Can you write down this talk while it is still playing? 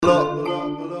Welcome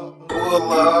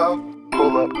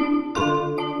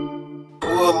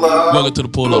to the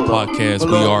Pullup podcast.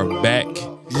 We are back.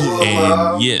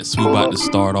 And yes, we about to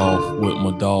start off with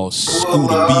my dog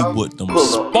Scooter B with them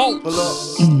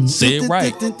sports. Say it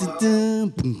right.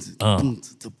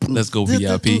 Let's go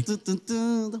VIP.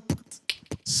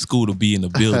 Scooter B in the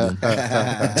building.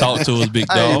 Talk to us, big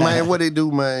dog. Hey man, what they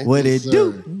do, man? What they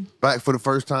do? Back for the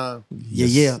first time.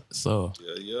 Yeah. So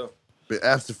Been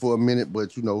absent for a minute,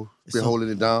 but you know, been holding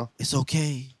it down. It's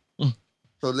okay.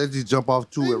 So let's just jump off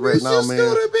to it right now,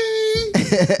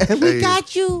 man. We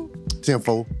got you.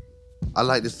 Tenfold. I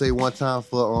like to say one time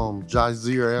for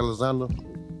Jair Alexander,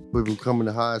 we're becoming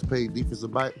the highest paid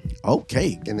defensive back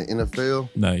Okay. in the NFL.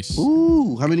 nice.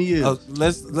 Ooh, how many years?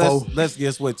 Let's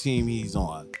guess what team he's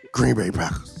on. Green Bay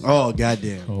Packers. Oh,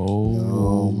 goddamn.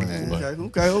 Oh man.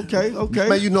 Okay.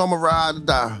 Man, you know I'm a ride or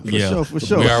die. Yeah, For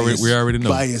sure. We already know.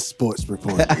 Bias sports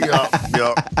report. Yup.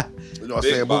 You know what I'm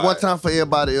saying? But one time for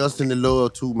everybody else in the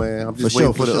love too, man. I'm just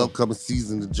waiting for the upcoming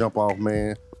season to jump off,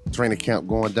 man. Training camp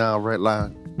going down red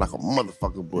line like a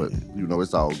motherfucker, but you know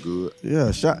it's all good.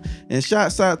 Yeah,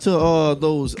 shouts out to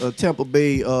those Tampa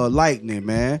Bay Lightning,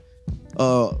 man.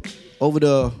 Over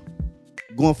the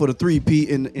going for the 3-peat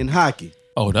in hockey.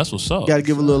 Oh, that's what's up. Got to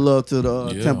give a little love to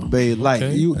the Tampa Bay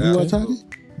Lightning. You watch hockey?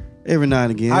 Every now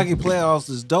and again. Hockey playoffs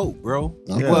is dope, bro.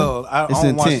 Okay. Well, I It's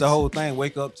don't watch intense. the whole thing.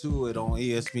 Wake up to it on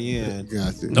ESPN.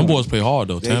 Gotcha. Them boys play hard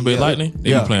though. Tampa Bay Lightning,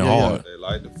 they be playing hard. They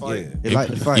like to fight. Yeah. They like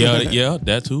to fight. Yeah,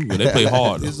 that too. But they play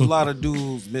hard. There's a lot of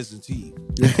dudes missing teeth.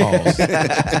 Pause.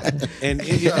 And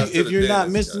Shout out to if the you're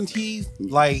not dentist, missing teeth,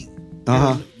 like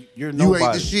you're You nobody.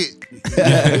 ain't the shit.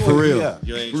 For real. Yeah.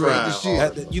 You ain't You ain't the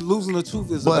trying. shit. You losing a tooth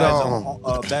is a But,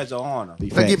 badge of honor.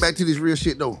 Let's get back to this real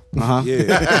shit though. Uh-huh. Yeah.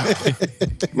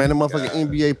 Man, the motherfucking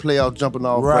NBA playoff jumping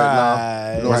off right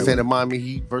now. You know what I'm Right. saying? The Miami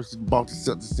Heat versus Boston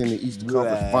Celtics in the Eastern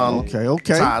Conference Final.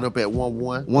 Okay. Tied up at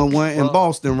 1-1. 1-1 in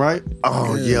Boston, right?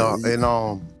 Oh yeah, and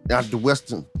out the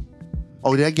Western.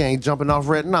 Oh, that game jumping off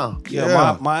right now.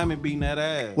 Yeah, Miami beating that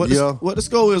ass. What the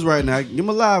score is right now? Give me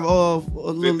a live a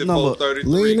little number. 54-33.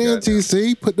 Lean in, goddamn.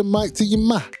 TC. Put the mic to your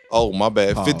mouth. Oh, my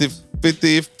bad. Oh.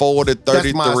 54 to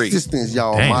That's my 33. assistants,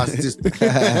 y'all. Damn. My assistants.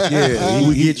 Yeah,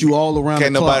 we get you all around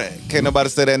Can't the clock. nobody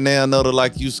say that nail nutter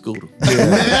like you, Scooter.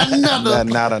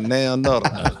 Not a nail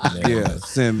nutter. Yeah,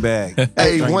 send back.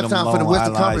 Hey, Drink one them time for the long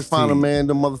Western Conference iced Final, tea. man,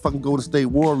 the motherfucking Golden State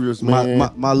Warriors,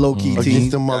 man. My low key against team.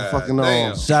 them motherfucking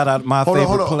damn. Shout out to my Hold on,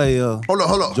 favorite hold on. player,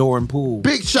 Hold on. Jordan Poole.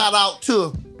 Big shout out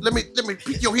to let me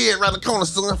peek your head around the corner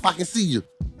so if I can see you.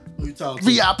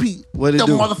 VIP. What it the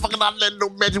do? motherfucker not letting no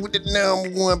magic with the number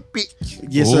one pick.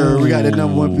 Yes, sir. We got that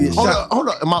number one pick. Hold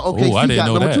up. Am I okay? Oh, I didn't got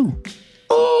know number that. 2.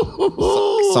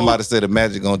 Oh. Somebody said the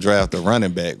Magic gonna draft a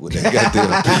running back with that goddamn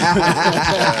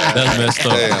That's messed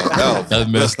up. Damn, That's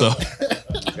messed up.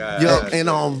 Yeah,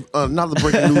 and another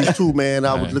breaking news too, man.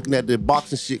 I was looking at the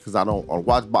boxing shit because I don't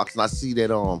watch boxing. I see that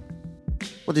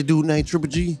what the dude named Triple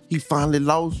G, he finally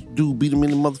lost. Dude beat him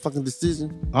in the motherfucking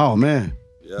decision. Oh man.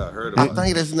 Yeah, I heard I about it.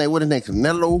 think that's his name. What his name?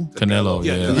 Canelo. Canelo,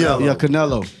 yeah. Yeah,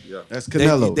 Canelo. Yeah. That's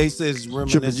Canelo. They said it's Triple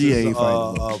G reminiscent ain't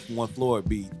fighting. of when Floyd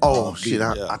beat. Oh beat- shit!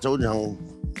 yeah. I told you I don't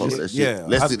fuck with that shit. Yeah.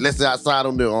 Let's sit outside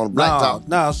on the blacktop.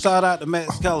 Nah, shout out to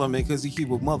Max Kellerman because he keep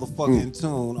a motherfucking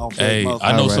tune off that Hey,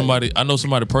 motherfucker. I know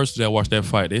somebody personally that watched that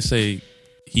fight. They say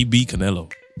he beat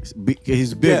Canelo.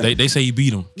 He's big. They say he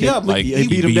beat him. Yeah, but like he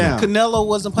beat him down. Canelo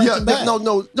wasn't punching Yeah, back.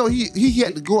 no. He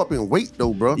had to go up in weight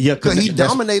though, bro. Yeah, because he that's-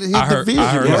 dominated his I heard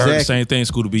division. the Exactly. same thing,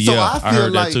 Scooter B. So Yeah, I I feel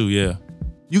heard like- that too. Yeah.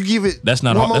 You give it. That's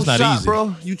not one hard- that's more not shot, easy.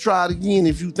 bro. You try it again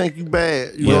if you think you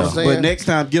bad. You know what I'm saying? But next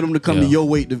time, get them to come to Yeah. your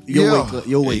weight.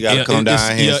 Your weight. You gotta come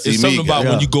down here and see it's me. something about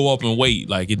goddamn. when you go up in weight,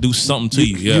 like it do something to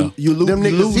you. Yeah. You lose, Them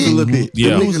you niggas lose hit. a little bit. Yeah.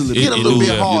 You lose a little Hit bit. a little bit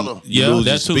yeah. harder. Yeah, lose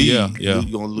that your too. speed. Yeah, yeah.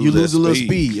 You gonna lose You that lose a little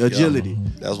speed, agility.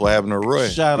 That's what happened to Roy.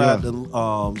 Shout out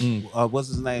to what's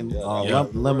his name?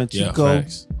 Lemon Yeah, Chico.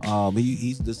 facts.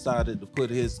 He's decided to put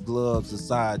his gloves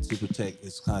aside to protect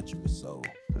his country. So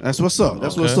That's what's up.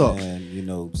 That's what's up. and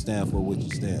stand for what you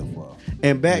stand for.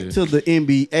 And back to the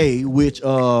NBA, which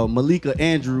Malika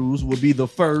Andrews will be the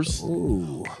first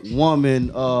Ooh, woman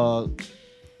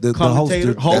the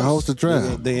commentator, host the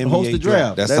draft. the NBA host the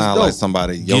draft. That That's sounds dope. like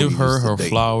somebody Give Yogi her used to her date.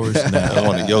 flowers I now.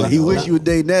 want a Yogi. He wish you would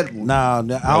date that one. Nah, I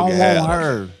don't Okay, want Adam.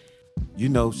 her. You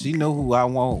know, she know who I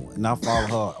want, and I follow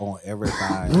her on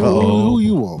everything. Who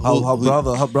you want?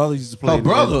 Her brother used to play. Her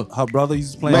brother? Her brother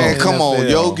used to play. Man, in the come on, NFL.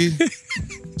 Yogi.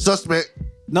 Suspect.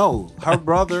 No, her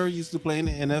brother used to play in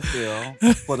the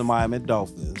NFL for the Miami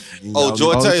Dolphins.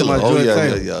 Joy Taylor. Joy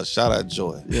Taylor. Yeah. Shout out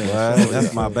Joy. Yeah,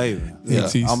 that's my baby. Yeah.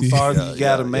 I'm sorry you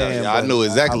got a man. I knew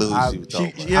exactly who she was She,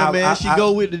 talking about. yeah, man. She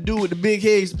go with the dude with the big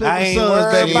head. She I ain't play for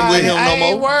worried Suns. She ain't with him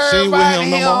no more. She ain't with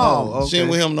him no more. Oh, She ain't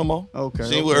with him no more. Okay.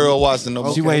 She ain't with Earl Watson no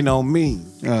more. She waiting on me.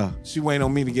 Yeah. She waiting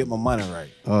on me to get my money right.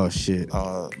 Oh shit.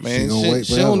 Man, gonna wait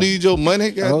she forever. don't need your money,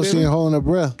 I hope she ain't goddamn. holding her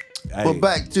breath. Hey, But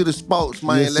back to the sports,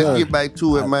 man. Yes, Let's sir. get back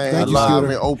to it, man. Thank you, Live Scooter.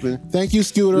 and open. Thank you,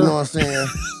 Scooter. You know what I'm saying?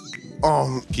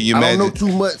 Can you I don't know imagine?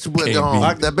 too much, but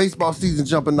Can't that baseball season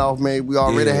jumping off, man. We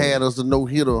already had us a no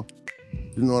hitter.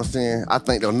 You know what I'm saying? I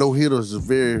think the no hitters is a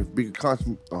very big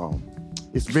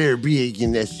it's very big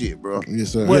in that shit, bro.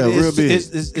 Yes, sir. but Yeah, real it's,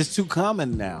 big. it's too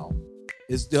common now.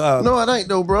 It's No, it ain't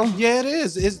though, bro. yeah, it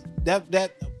is. It's that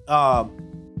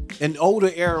an older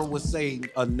era would say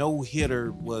a no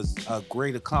hitter was a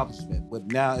great accomplishment, but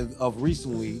now of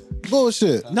recently,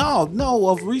 Bullshit.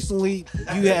 of recently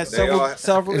you had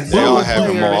several They all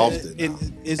happen more players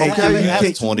often. It's Okay, happening- you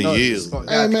happening- 20 years.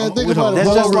 Hey, man, think about it. That's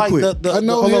Hold just on real like quick. the A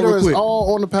no hold on real hitter is quick.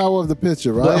 all on the power of the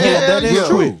pitcher, right? Yeah, that is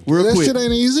true. Real that quick. shit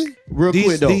ain't easy. Real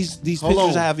quick though. These Hold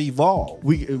pitchers on. have evolved.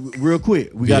 Real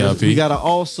quick. We gotta VIP.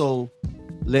 also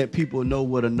let people know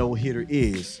what a no hitter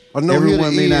is. A no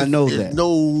Everyone may not know is that.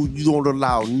 No, you don't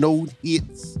allow no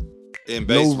hits, In no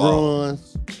baseball.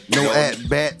 runs, no at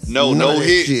bats, No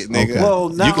hits, shit, nigga. Well,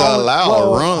 You now, can allow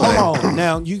a run. Hold on.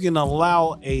 Now you can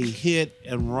allow a hit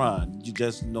and run. You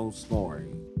just no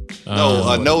scoring.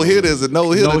 No, a no hitter is a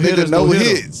no hitter. No Nigga, hitters, no no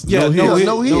hitter. hits. Yeah,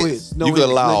 no hits. You can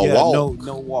allow a walk.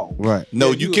 No walk. Right.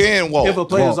 No, you can walk. If a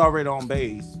player's Walk. already on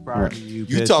base prior to you, You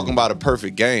pitching. talking about a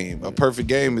perfect game. A perfect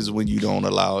game is when you don't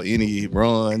allow any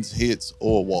runs, hits,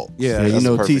 or walks. Yeah, Yeah, you That's a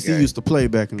know, perfect TC game. used to play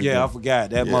back in the Yeah, I day. forgot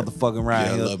that Yeah. motherfucking Ryan.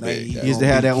 Yeah, a Hill little bit, thing. yeah. He used to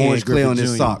have that Ken orange clay on Griffey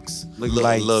his Jr. socks. Look Little-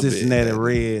 like little bit, Cincinnati yeah.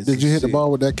 Reds. Did you hit the Shit.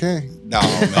 ball with that cane? No,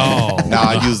 man. Oh. No,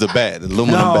 I used the bat, the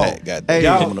aluminum No. bat. Goddamn, Hey,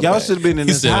 aluminum Y'all bat. should have been in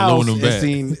He his said house aluminum and bat.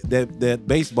 seen that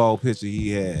baseball picture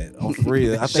he had on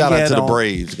Fred. I think Shout he out had to the on-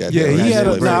 Braves. Goddamn. Yeah, he had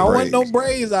I a. played Nah, for I the wasn't no Braves.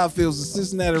 Braves outfields. The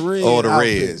Cincinnati Reds. Oh, the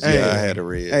outfits. Reds. Yeah, I had the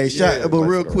Reds. Hey, Yeah, but played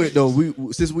real for the quick Reds.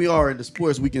 though, since we are in the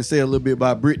sports, we can say a little bit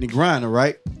about Brittany Griner,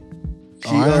 right?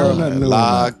 I ain't heard nothing new.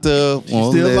 Locked up,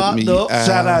 won't still let locked me up. out.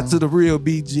 Shout out to the real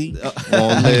BG.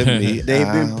 Won't let me They've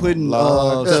been out. putting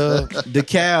Locked up.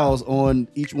 decals on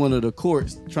each one of the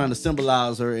courts trying to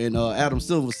symbolize her. And Adam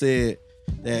Silver said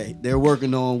that they're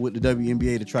working on with the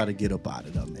WNBA to try to get up out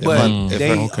of them. Man. But If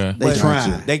they, okay. They but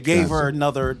trying. They gave her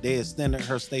another. They extended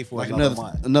her stay for Like another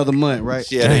month. another month, right?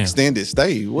 She had Damn. an extended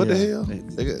stay. What the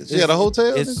Yeah. hell? She had a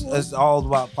hotel? It's all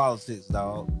about politics,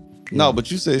 dog. No,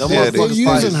 but you said The she had They're an motherfuckers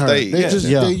using extended her. stay. They Yeah. just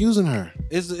Yeah. they're using her.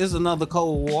 It's another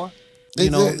Cold War.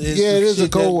 It is a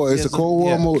Cold War. It's a Cold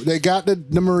War yeah. move. They got the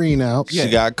Marine out. She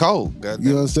got cold. Goddamn. You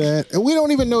know what I'm saying? And we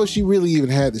don't even know if she really even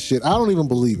had the shit. I don't even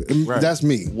believe it. Right. That's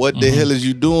me. What the hell is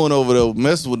you doing over there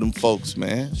messing with them folks,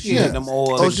 man? She had them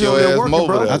all. Oh, Take she your over there ass working, over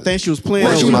bro. there. I think she was playing.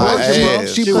 Well, she over was my there. working, bro. ass.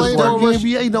 She She was played working. over-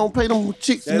 NBA don't pay them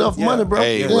chicks enough yeah. money, bro.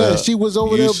 Hey, Yeah, well, she was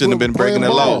over you there. shouldn't have been breaking the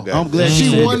playing law. ball. goddamn. I'm glad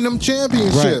She said won them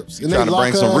championships. And Trying they to bring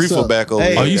locked some her ass reefer up. back over Hey,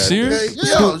 here. Are you goddamn. serious?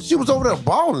 Yeah, she was over there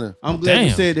balling. I'm glad you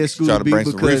Damn. said that, Try Scooter to B, bring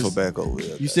some reefer because back over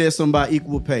here. you said something about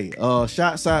equal pay.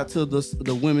 Shots out to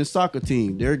the women's soccer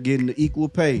team. They're getting the equal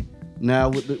pay now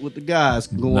with the guys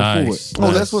going Nice.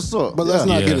 forward. Oh, that's what's up. But let's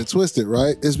not Yeah. get it twisted,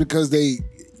 right? It's because they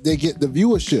get the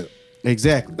viewership.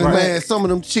 Exactly. And man, some of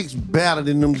them chicks better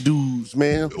than them dudes,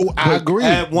 man. I agree.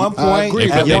 At one I point,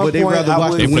 agree. at Yeah, one but they point, rather I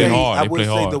watch would the They play say- hard. I They would play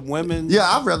say hard. the women. Yeah,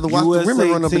 I'd rather watch the USA women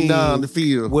run up and team down the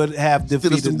field. would have Instead of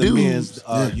defeated some the dudes.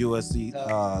 men's USC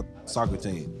soccer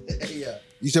team.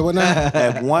 You said what now?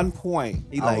 At one point,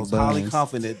 He I like was highly buns.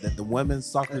 confident that the women's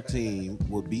soccer team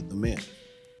would beat the men.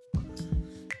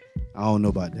 I don't know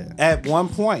about that. At one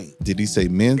point, Did he say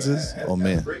men's or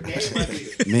men?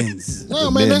 Men's. No,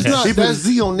 man, that's not. He put a That's,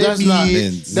 Z on that that's not.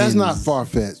 bid. That's not far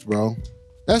fetched, bro.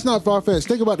 That's not far fetched.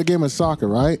 Think about the game of soccer,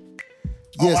 right?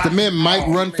 Yes, the men might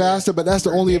run faster, but that's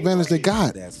the only advantage they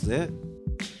got. that's it.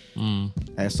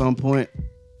 At some point,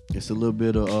 it's a little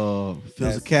bit of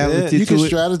That's physicality it. You can to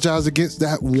it. strategize against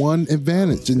that one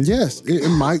advantage, and yes,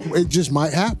 it just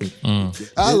might happen.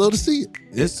 I love to see it.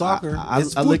 It's soccer.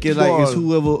 It's I look at it like it's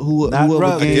football. whoever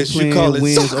rugby. I game guess you plan call it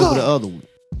wins soccer. over the other one.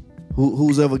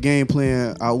 Who's ever game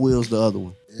plan outwills the other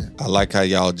one. I like how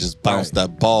y'all just bounce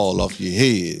that ball off your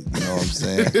head. You know what I'm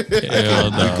saying? Hell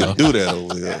You no. can do that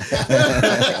over here.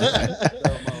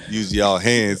 Use y'all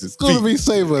hands and Gonna feet. be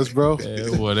save us, bro. Yeah,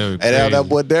 whatever. And now that crazy.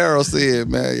 boy Daryl said,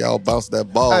 man, y'all bounce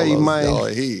that ball Hey, off man. y'all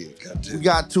head. We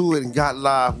got to it and got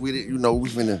live with it. You know, we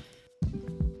finna.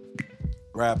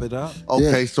 Wrap it up.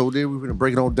 Okay, so then we finna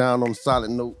break it on down on a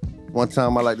solid note. One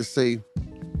time I like to say,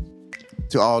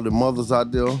 To all the mothers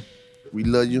out there, we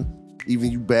love you.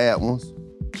 Even you bad ones.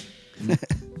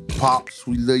 Pops,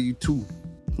 we love you too.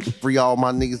 Free all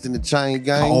my niggas in the chain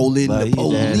gang. All in the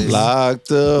police.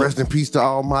 Locked up. Rest in peace to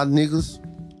all my niggas.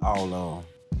 All on.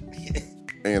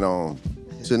 And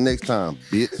till next time,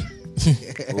 bitch.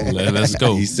 Let's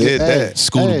go. He said that.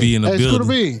 Scooter B in the building. Scooter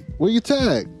B, where you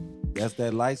tag? That's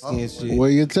that light skin shit. Where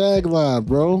your tagline,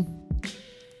 bro?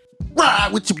 Ride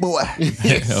with your boy.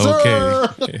 Yes,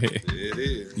 sir. Okay.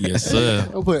 Yes, sir.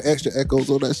 I'm putting extra echoes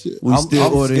on that shit. We I'm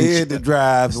still ordering. scared to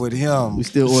drive with him. We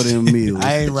still ordering meals.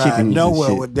 I ain't chicken riding and nowhere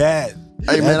shit. with that.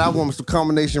 Hey man, I want some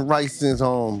combination rice since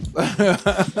shrimp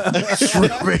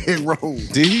egg roll.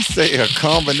 Did he say a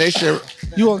combination?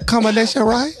 You want combination,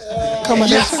 right?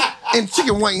 Combination. Yes, and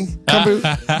chicken wing.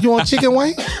 You want chicken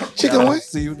wing? Chicken wing?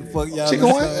 See what the fuck y'all Chicken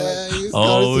wing?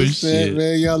 Oh, shit.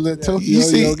 Man, y'all let Tokyo You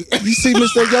see Yogi.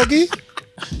 Mr. Yogi?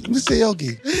 Mr.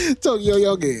 Yogi. Tokyo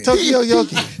Yogi. Tokyo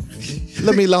Yogi.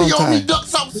 Let me long You owe me time. duck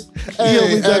sauce.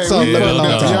 Hey, we got something. we Let me fucked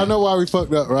long up. time. Y'all know why we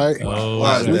fucked up, right? Oh,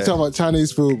 Why is We that? talking about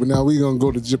Chinese food, but now we gonna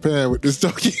go to Japan with this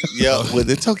Tokyo Yeah, with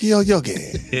the Tokyo Yogi.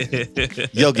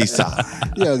 Yogi-san.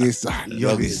 Yogi-san.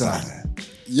 Yogi-san.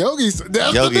 Yogi-san.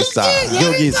 That's the Yogi-san.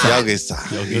 Yogi-san.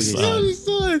 Yogi-san. Yogi-san.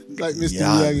 Yogi-san. Like Mr.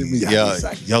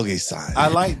 Miyagi. Yogi-san. I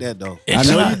like that though. I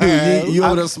know you do. You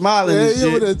over there smiling Yeah, and you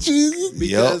over shit. there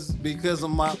cheesy? Because of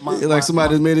my Like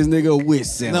somebody just made this nigga a witch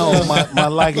sandwich. no my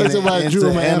liking Like somebody into drew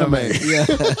him an anime. anime. Yeah.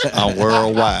 I'm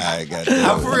worldwide. Goddamn.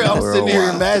 I'm for real. I'm sitting here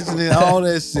imagining all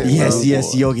that shit. Yes, bro.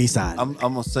 yes, Yogi-san.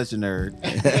 I'm such a nerd.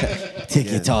 Take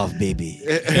it off, baby.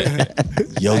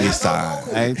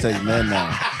 Yogi-san. I ain't tell you nothing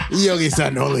now.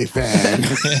 Yogi-san only fan.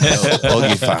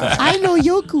 Yogi-san. I know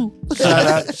Yoku.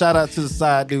 Shout out to the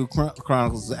Side Dude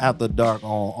Chronicles After Dark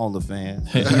on the fans.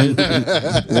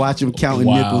 Watch him counting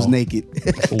Wow. nickels naked.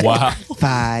 Wow.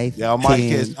 5, Y'all might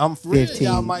 10, catch. I'm for real. 15,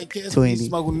 Y'all might catch 20, me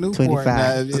smoking Newport. 25,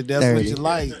 Now, if that's 30, what you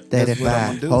like. That's what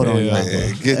I'm 35. gonna do. Hold on, Yeah. y'all.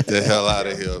 Man, get the hell out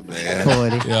of here, man.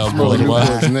 40, Yeah, Smoking boy.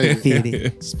 Newport's naked.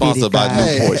 50, Sponsored by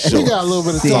 55, Newport Hey, we Shorts. got a little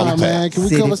bit of City time, man. Can we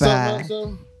cover 65.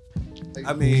 something else?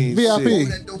 I mean, VIP.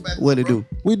 shit. What it do?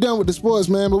 We done with the sports,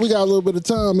 man, but we got a little bit of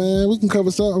time, man. We can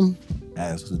cover something.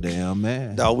 Ask the damn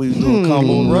man. Dog, we doing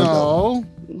combo Rondo. No.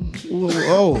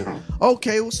 Oh,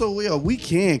 okay. So yeah, we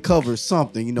can cover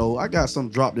something. You know, I got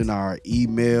something dropped in our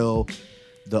email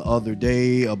the other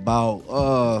day about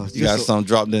You got something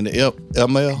dropped in the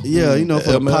ML? Yeah, you know,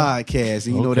 for the ML? podcast.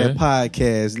 And you know Okay. that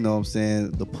podcast, you know what I'm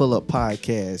saying? The Pullup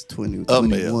Podcast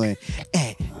 2021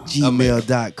 at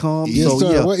gmail.com. Yes, So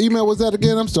sir. yeah. What email was that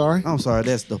again? I'm sorry. I'm sorry,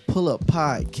 that's the Pullup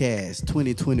Podcast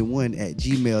 2021 at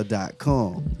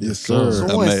gmail.com. Yes, sir.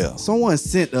 Email. Someone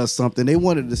sent us something. They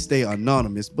wanted to stay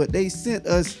anonymous, but they sent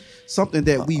us something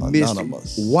that we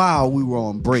Anonymous. missed while we were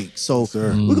on break. So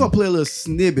sir. we're gonna play a little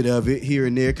snippet of it here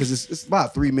and there because it's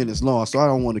about 3 minutes long. So I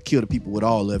don't want to kill the people with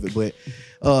all of it, but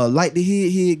like to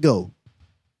hear it go.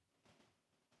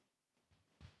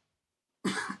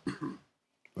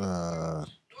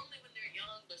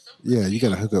 Yeah, you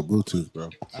gotta hook up Bluetooth, bro.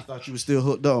 I thought you were still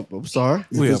hooked up. I'm sorry.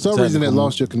 If for some reason it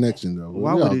lost your connection, though.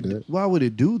 Why We all would good. it? Why would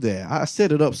it do that? I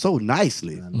set it up so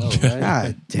nicely. I know, right?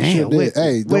 God Sure damn! did.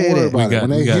 Hey, don't where worry that? about We it. got- When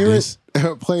we they got hear this.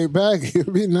 it, play it back.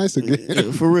 It'll be nice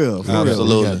again. For real. For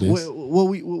Absolutely. We got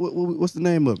real. this. What's the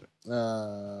name of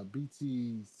it?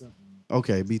 BT something.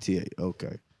 Okay, BTA.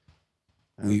 Okay.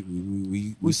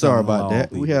 We We sorry coming about along,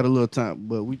 that. We people. had a little time,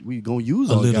 but we gonna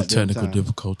use A all little goddamn technical time.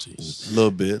 difficulties.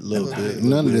 Little bit.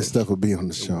 None of this stuff will be on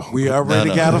the show. We already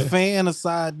No. got a fan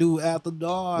aside dude after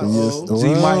dark. Yes, G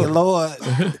well. Mike Lord.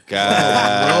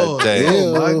 God Lord. damn.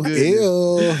 Oh, my Ew.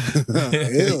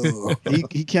 goodness. Ew.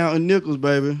 He counting nickels,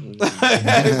 baby.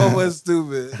 What was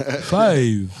stupid?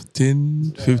 5,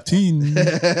 10, 15,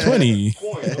 20.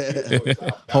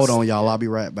 Hold on, y'all. I'll be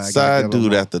right back. Side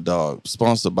Dude After Dog,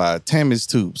 sponsored by Tammy's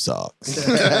Tube Socks.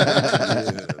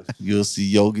 You'll see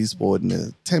Yogi sporting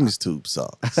the Tammy's Tube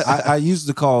Socks. I used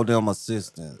to call them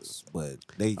assistants, but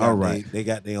they got All right. they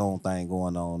got their own thing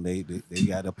going on. They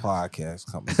got a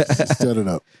podcast coming. Set it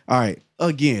up. All right.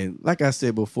 Again, like I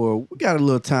said before, we got a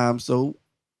little time, so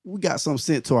we got some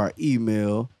sent to our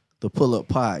email, the Pullup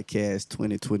Podcast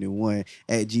 2021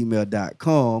 at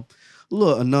gmail.com. A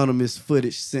little anonymous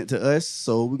footage sent to us,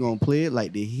 so we're gonna play it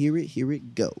like to hear it. Here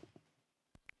it go.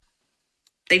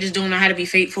 They just don't know how to be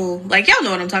faithful. Like, y'all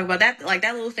know what I'm talking about. That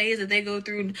little phase that they go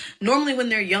through normally when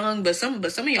they're young, but some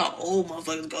of y'all old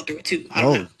motherfuckers go through it too. I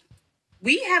don't know.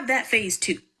 We have that phase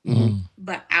too.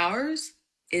 But ours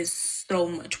is so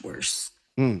much worse.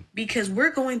 Because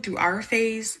we're going through our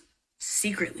phase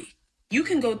secretly. You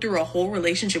can go through a whole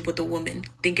relationship with a woman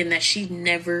thinking that she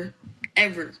never,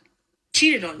 ever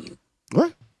cheated on you.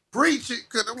 What? Preach it,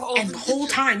 and the whole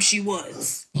time she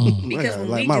was. I Because gotta when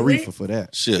light we my do reefer it, for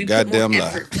that. Shit, we put more goddamn lie.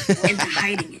 effort into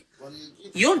hiding it.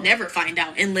 You'll never find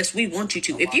out unless we want you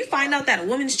to. If you find out that a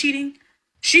woman's cheating,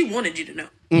 she wanted you to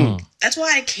know. That's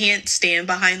why I can't stand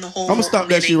behind the whole. I'm gonna stop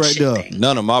that shit right there. thing.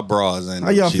 None of my bras ain't. How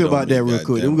y'all feel about that real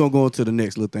quick? Then we're gonna go into the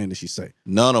next little thing that she say.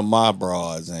 None of my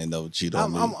bras ain't never cheat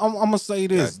on me. I'm gonna say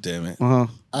this. God damn it.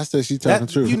 I said she talking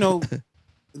true. You know,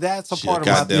 that's a Shit, part of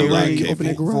my goddamn right, theory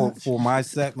KP. for my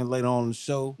segment later on in the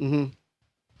show.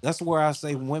 That's where I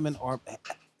say women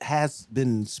has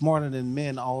been smarter than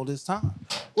men all this time.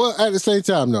 Well, at the same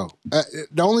time, though,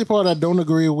 the only part I don't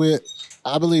agree with,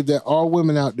 I believe there are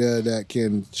women out there that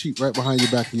can cheat right behind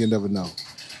your back and you never know.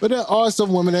 But there are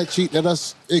some women that cheat that are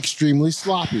extremely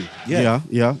sloppy. Yeah.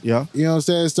 You know what I'm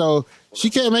saying? So she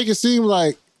can't make it seem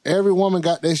like every woman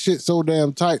got that shit so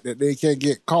damn tight that they can't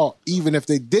get caught, even if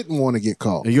they didn't want to get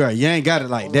caught. You're right. You ain't got it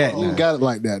like that. You ain't got it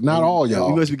like that. Not all y'all.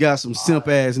 You must be got some simp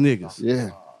ass niggas. Yeah.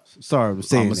 Sorry, I'm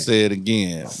saying I'm gonna that. say it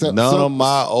again. So- None so- of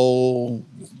my old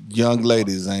young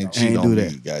ladies ain't cheat on do me.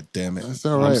 that. God damn it. That's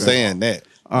all right. I'm saying that.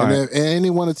 All And right. if any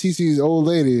one of TC's old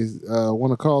ladies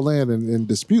want to call in and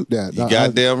dispute that, You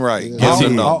goddamn right. Yeah.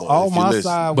 Give me a All- number. All if you my listen.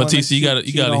 side. But women TC, you gotta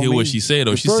cheat on hear me. what she said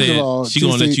though. She First of said all, she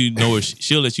gonna TC let you know.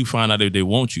 She'll let you find out if they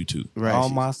want you to. Right. All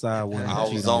my side. Women I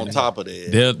cheat was on on me. top of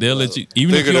that. They'll let you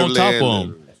even if you're on top of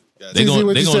them. They TC, gonna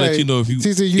what you let say? you know if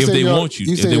TC, they your- want you.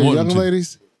 You If said they your want young you to.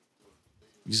 ladies?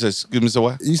 You said, excuse me, so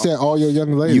what? You said all your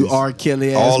young ladies. You R.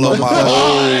 Kelly ass. All of my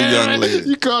motherfucker. old young ladies.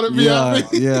 You called it Yeah,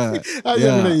 VIP. yeah. How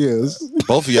young they is?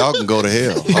 Both of y'all can go to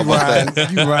hell. How about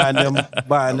that? You riding them,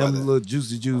 buying them little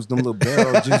juicy juice, them little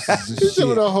barrel juices and You shit.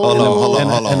 showed a whole Hold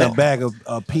on. And a bag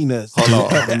of peanuts.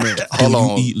 Hold on. Hold Do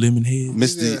on. you eat lemon heads?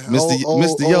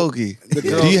 Mr. Yogi, the do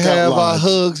Girl you Scout have our Lodge.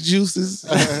 hugs juices?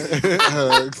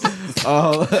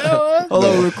 Hold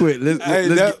on real quick. Let's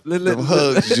them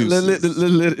hug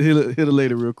juices. hit a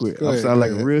lady real quick. Go I'm ahead, sounding like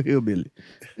go a ahead. real hillbilly.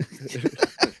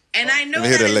 And I know Let me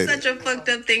hear that that is lady. such a fucked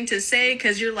up thing to say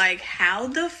because you're like, how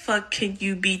the fuck can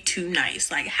you be too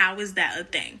nice? Like, how is that a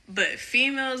thing? But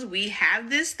females, we have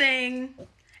this thing,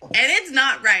 and it's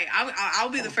not right. I'll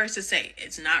be the first to say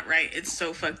it's not right. It's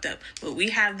so fucked up. But we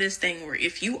have this thing where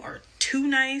if you are too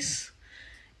nice,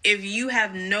 if you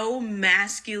have no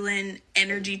masculine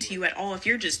energy to you at all, if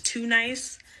you're just too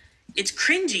nice, it's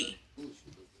cringy.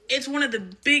 It's one of the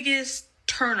biggest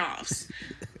turnoffs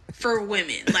for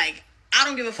women. Like, I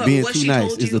don't give a fuck Being what too she nice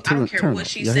told is you. a I don't care turn what off.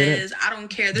 she Y'all hear that? says. I don't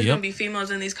care. There's Yep. gonna be females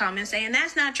in these comments saying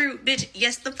that's not true, bitch.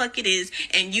 Yes, the fuck it is,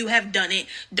 and you have done it.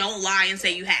 Don't lie and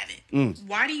say you haven't.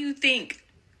 Why do you think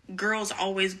girls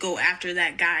always go after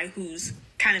that guy who's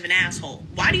kind of an asshole?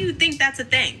 Why do you think that's a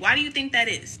thing? Why do you think that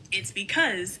is? It's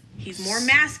because he's more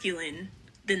masculine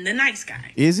than the nice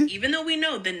guy. Is it? Even though we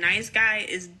know the nice guy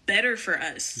is better for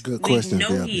us, Good question, we know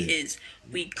Bill. he is.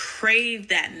 We crave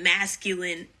that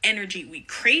masculine energy. We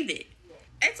crave it.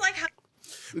 It's like how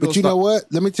But you know what?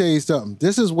 Let me tell you something.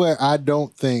 This is where I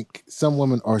don't think some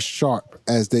women are sharp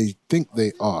as they think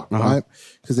they are, right?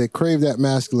 Because they crave that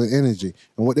masculine energy.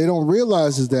 And what they don't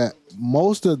realize is that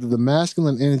most of the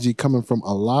masculine energy coming from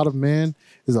a lot of men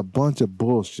is a bunch of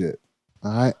bullshit.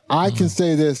 All right? I can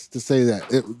say this to say that.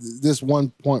 This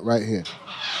one point right here.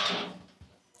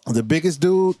 The biggest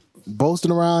dude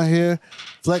boasting around here,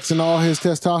 flexing all his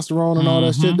testosterone and all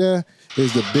that shit there,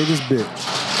 is the biggest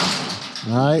bitch.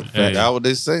 All right? Hey. That's what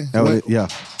they say. Yeah.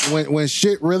 When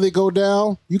shit really go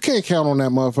down, you can't count on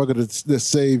that motherfucker to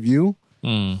save you.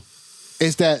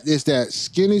 It's that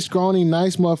skinny, scrawny,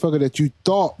 nice motherfucker that you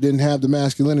thought didn't have the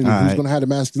masculinity. All Who's right. gonna have the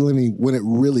masculinity when it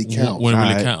really counts? When it really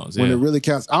Alright. counts. When Yeah. it really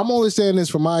counts. I'm only saying this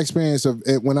from my experience of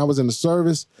it, when I was in the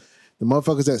service. The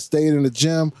motherfuckers that stayed in the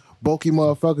gym, bulky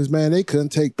motherfuckers, man, they couldn't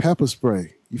take pepper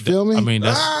spray. You feel me? I mean,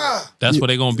 that's where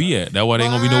they gonna be at. That's why they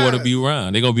gonna be nowhere to be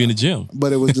around. They gonna be in the gym.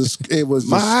 But it was just it was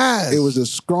My just, eyes. it was a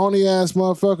scrawny ass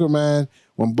motherfucker, man.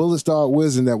 When bullets start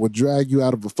whizzing, that would drag you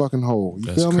out of a fucking hole. You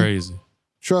That's feel me? crazy.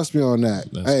 Trust me on that.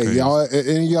 That's Hey, crazy. y'all,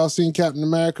 any of y'all seen Captain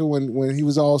America when he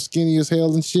was all skinny as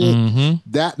hell and shit? Mm-hmm.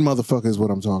 That motherfucker is what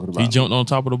I'm talking about. He jumped on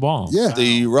top of the bomb. Yeah,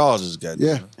 Steve Rogers got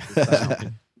yeah.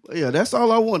 Yeah, that's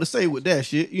all I wanted to say with that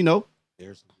shit, you know.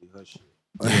 There's her shit.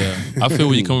 Yeah. I feel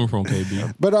where you're coming from,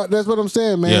 KB. But that's what I'm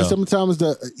saying, man. Yeah. Sometimes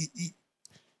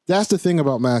that's the thing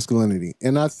about masculinity,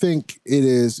 and I think it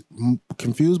is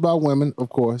confused by women, of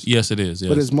course. Yes, it is. Yes.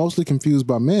 But it's mostly confused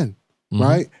by men,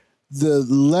 right? The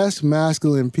less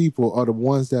masculine people are the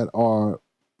ones that are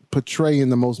portraying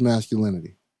the most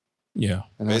masculinity. Yeah.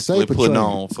 And Basically I say putting portraying.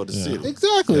 on for the city.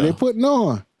 Exactly. Yeah. They're putting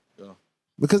on. Yeah.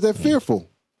 Because they're fearful.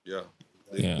 Yeah.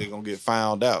 Yeah. They're going to get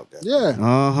found out. Yeah.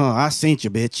 I seen you,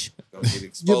 bitch.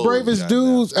 Your bravest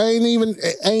dudes ain't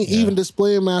even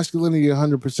displaying masculinity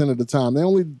 100% of the time. They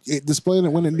only displaying it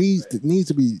when it needs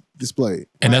to be displayed.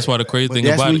 And that's why the crazy thing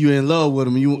that's about when it. you're in love with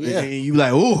them. And you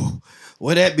like, oh,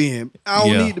 what that being? I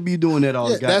don't need to be doing that all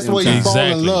the goddamn That's where you time. fall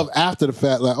in love after the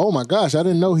fact. Like, oh my gosh, I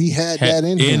didn't know he had that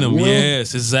in him. You know?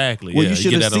 Yes, exactly. Well, yeah, you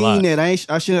should have seen that. I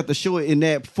shouldn't have to show it in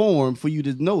that form for you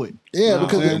to know it. Yeah,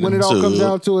 because when it all comes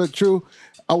down to it, true,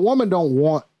 a woman don't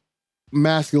want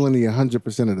masculinity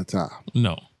 100% of the time.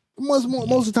 No. Most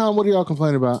of the time, what do y'all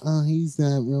complain about? Oh, he's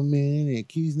not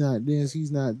romantic. He's not this.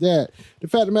 He's not that. The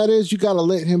fact of the matter is, you got to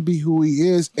let him be who he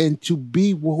is and to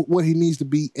be what he needs to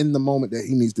be in the moment that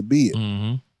he needs to be in.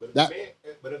 Mm-hmm. But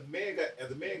if the man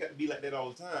got to be like that all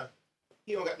the time,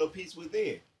 he don't got no peace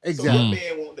within. Exactly. So what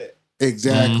man want that?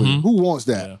 Exactly. Mm-hmm. Who wants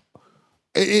that? Yeah.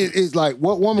 It's like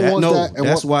what woman wants that. And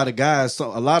that's why the guys a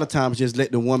lot of times just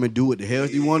let the woman do what the hell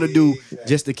you want to do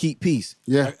just to keep peace.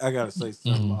 Yeah, I gotta say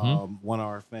something. Mm-hmm. One of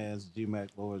our fans, G Mac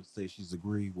Lord, say she's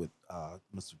agreed with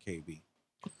Mr. KB.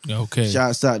 Okay.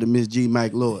 Shouts out to Miss G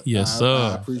Mike Lord. Yes, I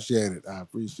sir. appreciate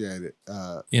it.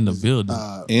 In the building.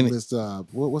 Miss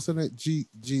what's her name? G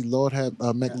Lord have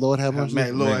Mac Lord have mercy.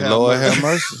 Mac Lord have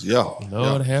mercy. Yeah.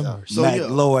 Lord have mercy. So, Mac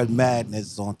Lord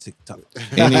Madness on TikTok.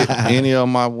 Any of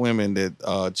my women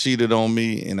that cheated on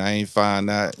me and I ain't find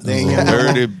out, They ain't young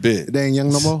dirty bitch. They ain't young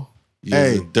no more.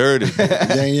 Yeah, dirty bitch.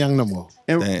 They ain't young no more.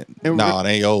 They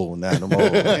ain't old now no more.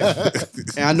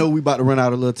 And I know we about to run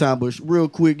out of little time, but real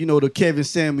quick, the Kevin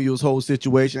Samuels whole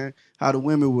situation, how the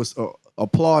women was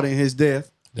applauding his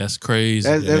death. That's crazy.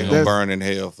 They gonna burn in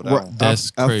hell for that one. That's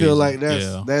crazy. I feel like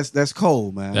that's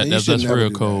cold, man. That's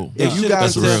real cold. If you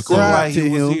guys subscribe to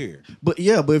him, but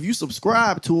if you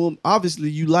subscribe to him, obviously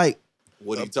you like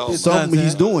what he talking something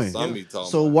he's doing.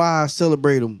 So why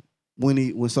celebrate him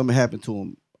when something happened to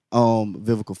him?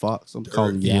 Vivica Fox. I'm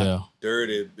calling you out.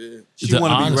 Dirty bitch. She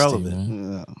want to be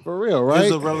relevant. For real, right?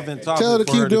 It's a relevant topic. Tell her to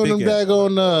keep doing them bag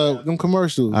daggone them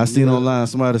commercials. I seen online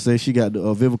somebody say she got the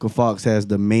Vivica Fox has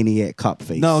the maniac cop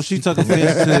face. No, she took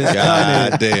offense to his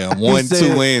God damn. 1,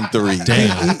 2, and 3.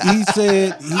 Damn. He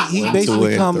said he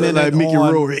basically commented like Mickey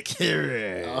on Rourke.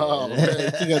 Oh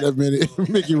man, she got that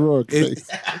Mickey Rourke face.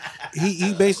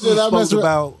 He basically spoke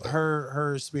about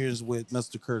her experience with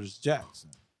Mr. Curtis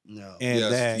Jackson. No.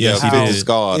 And that he did.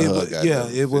 Scarred her.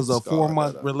 It was a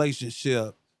 4-month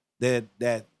relationship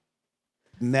that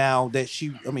now that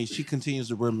she continues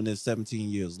to reminisce 17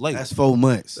 years later. That's 4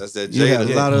 months. That's that You got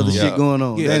Jada. a lot of other shit going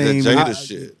on. Yeah, that That's ain't that even, Jada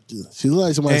shit. She looked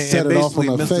like somebody set it off on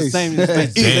her Mr. face.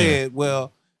 Samuels said,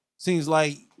 well, seems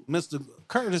like Mr.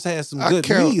 Curtis has some good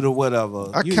meat or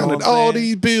whatever. I counted all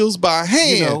these bills by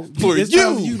hand for it's you.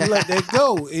 time for you to let that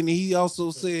go. And he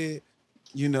also said,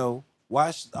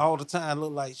 why all the time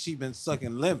look like she been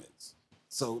sucking lemons.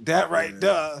 So that right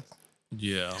there.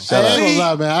 Yeah. I ain't gonna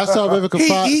lie, man. I saw Vivica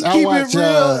Fox.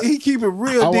 He keep it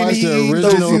real. I watched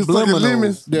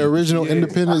the original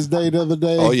Independence Day the other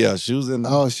day. Oh yeah, she was in.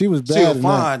 Oh, she was bad. She was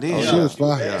fine. Then. She was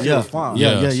fine. She was fine.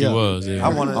 Yeah, she was. Yeah. I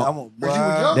want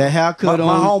that haircut my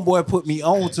on. homeboy put me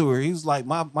on to her. He was like,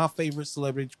 my favorite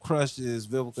celebrity crush is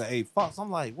Vivica A. Fox. I'm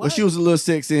like, what? Well, she was a little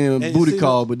sexy and booty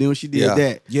call, but then when she did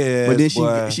that, yeah. But then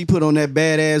she put on that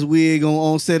badass wig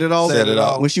on Set It Off. Set It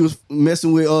Off. When she was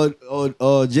messing with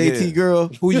JT girl.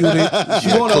 Who you? She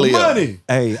wanted money.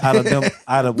 Hey,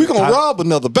 we gonna rob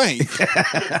another bank.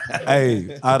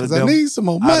 Hey, out of I them, need some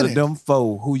more out money. of them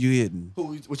four, who you hitting?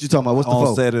 What you talking about? What's the On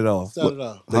phone? Set It Off. Set It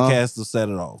Off. The cast of Set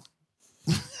It Off.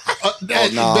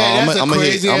 That's I'm a gonna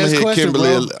crazy hit ass question,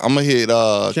 Kimberly. bro. I'm gonna hit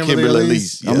Kimberly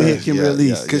Elise. I'm gonna hit Kimberly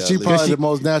Elise because she probably the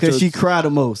most natural. Because she cried the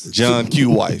most. John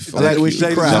Q. wife. I like the way she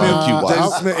cried. John Q. wife.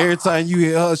 Jaden Smith, every time you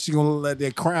hit her, she gonna let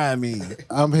that crime in.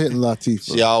 I'm hitting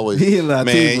Latifah. She always. He hit Latifah.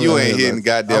 Man, you ain't hitting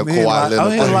goddamn Kawhi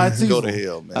I'm hitting Leonard. Latifah. Go to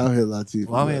hell, man. I'm hitting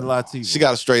Latifah. I'm hitting Latifah. She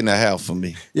got to straighten that hair for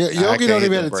me. Yeah, I Yogi can't don't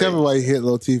even hit have the to tell me braid. why he hit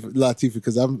Latifah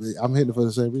because I'm hitting it for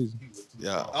the same reason.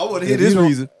 Yeah. I would have If hit you this don't-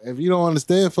 reason. If you don't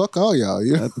understand, fuck all y'all.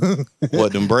 You know?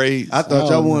 What, them braids? I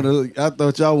thought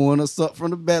y'all wanna suck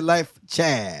from the bed like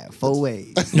Chad 4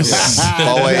 ways. 4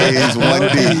 A's, 1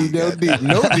 D. No D.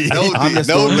 No D. I'm just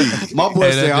No gonna D. lay- My boy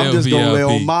Hey, said that I'm just gonna lay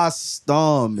VIP. on my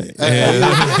stomach.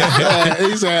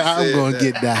 He said, I'm going to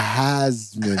get the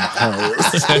Heisman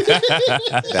pose.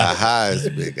 The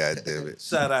Heisman, goddammit.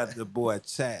 Shout out to the boy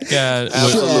Chad. God,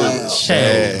 Absolutely.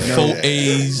 Chad, 4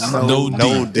 A's, no D.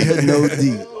 No D. No D.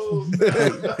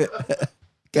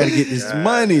 Gotta get this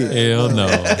money. Hell no.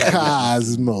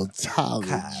 Cosmetology.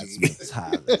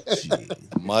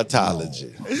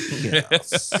 Motology.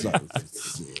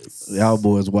 Y'all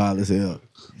boys wild as hell.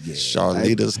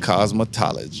 Charlita's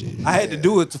Cosmetology. I had to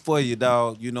do it for you,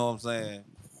 dog. You know what I'm saying?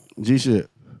 G shit.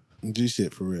 G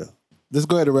shit for real. Let's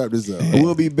go ahead and wrap this up.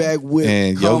 We'll be back with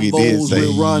And Yogi did Combos say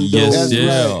with Rondo. yes, That's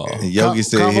yeah. right. And Yogi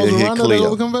said Combos he'll with hit Rondo, that what we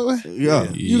Cleo. come back with?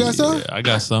 Yeah. You got some? Yeah, I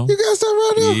got some. You got some,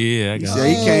 Rondo? Yeah, I got Yeah,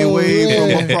 he some. came way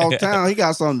yeah. from across town. He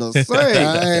got something to say.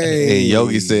 Hey. And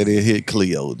Yogi said he'll hit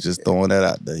Cleo. Just throwing that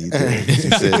out there. He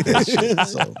said that shit.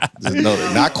 So just know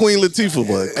that. Not Queen Latifah,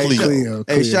 but Cleo.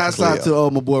 Hey, shouts out to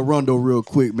my boy Rondo real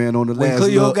quick, man. On the When last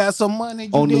Cleo look, got some money,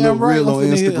 you on the damn little right. reel I'm on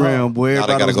finna hit her. Instagram, boy. Now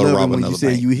they Everybody gotta was go loving rob when you another said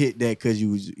bank. you hit that because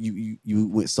you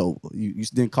went sober. You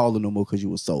didn't call it no more because you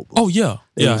were sober. Oh yeah,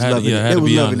 They yeah. I was had to, loving yeah, I it. had They to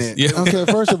was be loving honest. it. Yeah. Okay,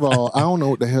 first of all, I don't know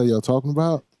what the hell y'all talking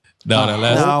about. No, that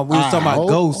last. No, we was talking about hope-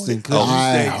 ghosting. Cause you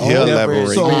I said hope- you never Elaborate.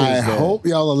 experienced I that. hope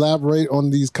y'all elaborate on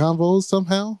these combos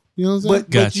somehow. You know what I'm saying? But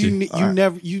Gotcha. you Alright.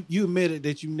 never you admitted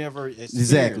that you never experienced.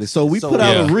 Exactly. So we put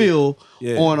out Yeah. a reel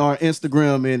Yeah. on our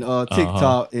Instagram and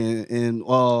TikTok and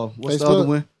what's the Facebook? other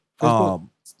one?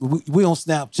 We on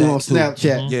Snapchat. We on too.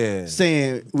 Snapchat. Yeah.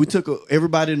 Saying we took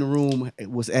everybody in the room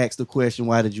was asked the question,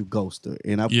 why did you ghost her?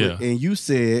 And Yeah. and you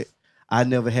said I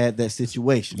never had that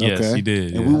situation. Yes, Okay. you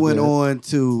did. And yeah. we went did. on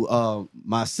to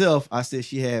myself. I said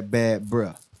she had bad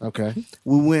breath. Okay.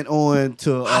 We went on to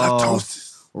Halitosis.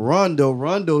 Rondo.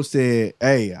 Rondo said,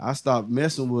 "Hey, I stopped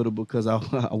messing with her because I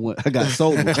got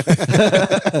sober."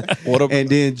 And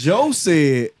then Joe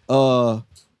said,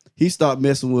 he stopped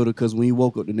messing with her because when he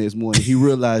woke up the next morning, he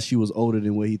realized she was older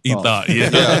than what he He thought. thought, yeah,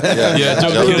 Yeah. yeah. Joe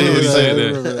Joe Kennedy did said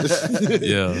that. that.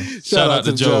 Yeah. Shout out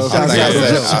to to Joe. Joe. I think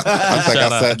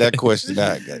Shout I out. sat that question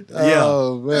out. Goddamn. Yeah.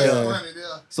 Oh man.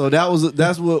 So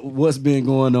that's what's been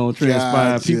going on,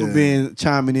 transpiring. Gotcha. People been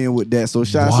chiming in with that. So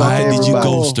shout out Why to did you everybody.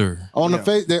 ghost her? On the Yeah.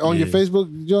 face, on your Yeah.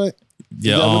 Facebook joint.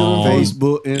 Yeah, that what it was?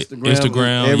 Facebook,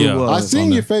 Instagram, yeah. everywhere. I on seen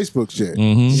there. your Facebook shit.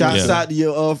 Mm-hmm. Shouts yeah. out to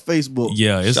your Facebook.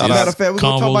 Yeah, it's Matter of fact, we're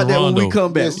gonna talk Convo about that when we Rondo.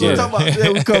 come back. Yes, We're gonna sir. talk about that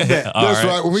when we come back. All That's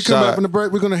right. When we come Shout back out. from the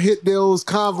break, we're gonna hit those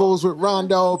convos with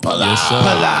Rondo. Yes, sir. Pull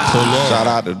up. Shout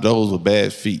out to those with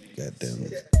bad feet. Goddamn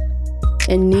it.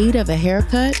 In need of a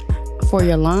haircut? For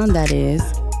your lawn, that is.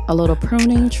 A little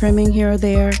pruning, trimming here or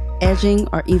there, edging,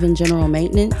 or even general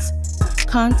maintenance?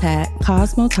 Contact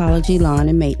Cosmetology Lawn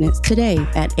and Maintenance today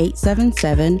at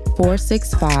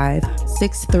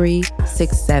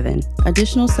 877-465-6367.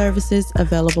 Additional services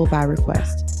available by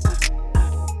request.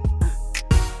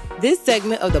 This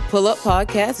segment of the Pull-Up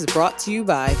Podcast is brought to you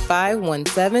by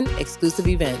 517 Exclusive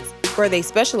Events, where they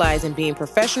specialize in being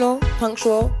professional,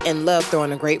 punctual, and love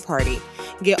throwing a great party.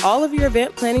 Get all of your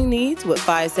event planning needs with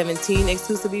 517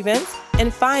 Exclusive Events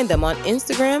and find them on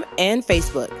Instagram and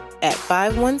Facebook at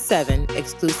 517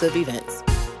 Exclusive Events.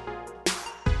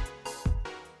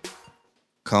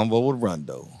 Convo with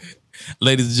Rondo.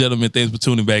 Ladies and gentlemen, thanks for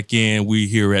tuning back in. We're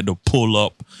here at the Pull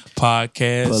Up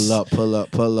Podcast.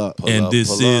 Pull up. And this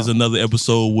pull is up. another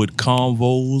episode with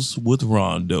Convos with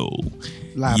Rondo.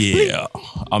 Live. Yeah,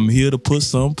 I'm here to put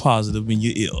some positive in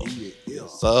your ear.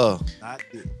 So,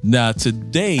 Now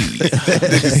today,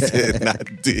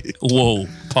 not dick. whoa,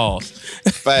 pause.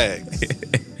 Facts.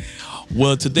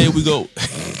 Well, today we go.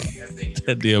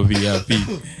 That damn VIP.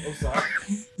 I'm sorry.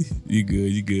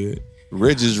 You good.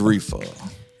 Reggie's Reefer.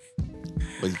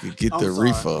 But you can get the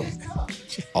reefer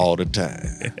all the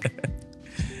time.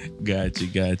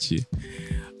 Got you.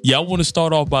 Yeah, I want to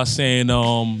start off by saying,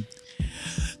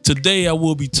 today I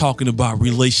will be talking about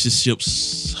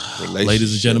relationships.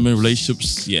 Ladies and gentlemen,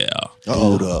 relationships. Yeah.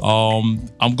 Hold up.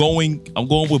 I'm going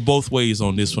with both ways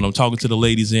on this one. I'm talking to the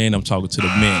ladies and I'm talking to the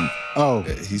men. Oh,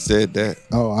 He said that.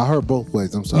 oh, I heard both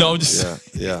ways. I'm sorry. No, I'm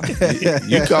just Yeah.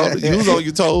 You called it. You was on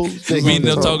your toes. I mean,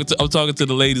 I'm talking to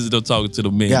the ladies and I'm talking to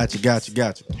the men.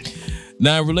 Gotcha.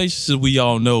 Now, in relationships, we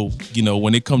all know,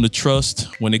 when it comes to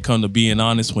trust, when it comes to being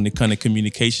honest, when it comes to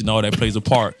communication, all that plays a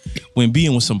part when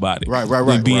being with somebody. Right.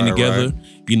 When being Right, together,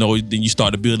 right. then you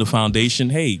start to build a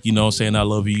foundation. Hey, saying I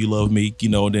love you, you love me,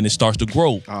 then it starts to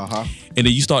grow. Uh-huh. And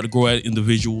then you start to grow as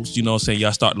individuals, saying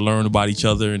y'all start to learn about each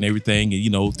other and everything,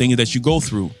 and, things that you go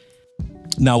through.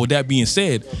 Now, with that being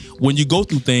said, when you go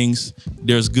through things,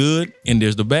 there's good and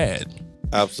there's the bad.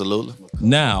 Absolutely.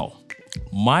 Now,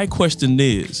 my question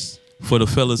is, for the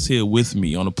fellas here with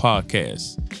me on the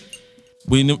podcast,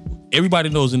 everybody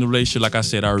knows in the relationship, like I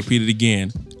said, I repeat it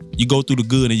again, you go through the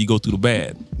good and you go through the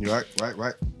bad.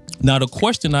 Right. Now, the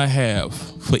question I have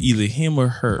for either him or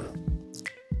her,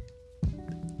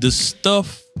 the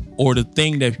stuff or the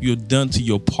thing that you've done to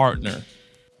your partner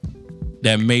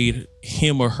that made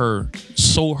him or her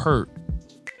so hurt,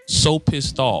 so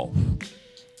pissed off,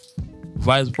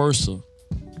 vice versa,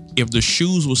 if the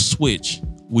shoes were switched,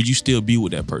 would you still be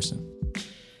with that person?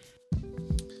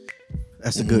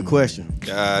 That's a good question.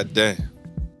 God damn.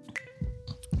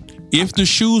 If the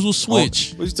shoes will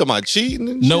switch, what you talking about, cheating?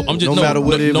 And no, shit? I'm just no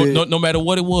matter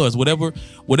what it was,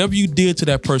 whatever you did to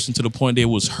that person to the point they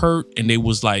was hurt and they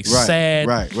was like sad,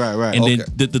 right. And then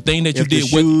the thing that you if did, the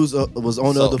shoes was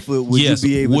on the other foot, would you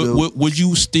be able to? Would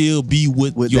you still be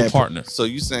with your partner? So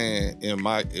you saying in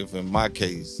my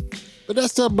case, but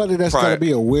that's somebody that's got to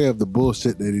be aware of the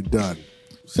bullshit that he done.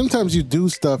 Sometimes you do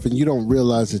stuff and you don't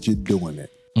realize that you're doing it.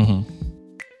 Mm-hmm.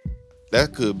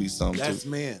 That could be something. That's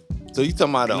man. So you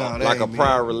talking about like a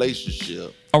prior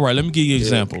relationship? All right, let me give you an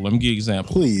example.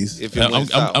 Please. If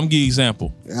I'm give you an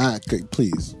example. Okay,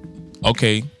 please.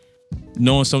 Okay.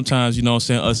 Knowing sometimes, you know what I'm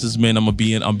saying, us as men, I'm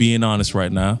being honest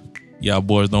right now. Y'all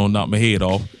boys don't knock my head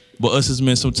off. But us as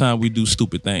men, sometimes we do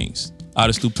stupid things out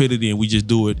of stupidity, and we just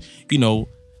do it, you know,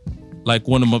 like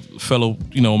one of my fellow,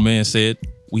 you know, men said,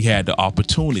 we had the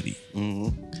opportunity.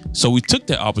 Mm-hmm. So we took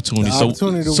that opportunity.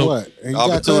 Opportunity to what?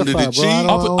 Opportunity to cheat.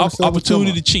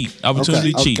 Opportunity to cheat.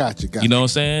 Opportunity to cheat. Gotcha. You know what I'm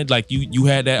saying? Like you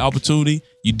had that opportunity,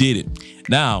 you did it.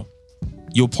 Now,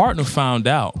 your partner found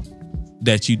out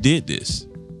that you did this.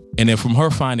 And then from her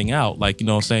finding out, like, you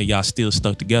know what I'm saying, y'all still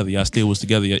stuck together. Y'all still was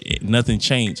together. Nothing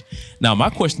changed. Now, my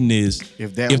question is,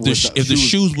 if the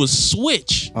shoes was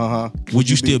switch, would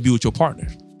you still be with your partner?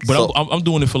 But so, I'm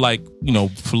doing it for, like, you know,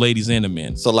 for ladies and the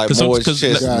men. So like Morris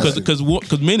Chestnut, because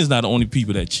men is not the only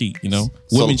people that cheat. You know,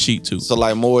 women cheat too. So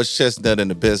like Morris Chestnut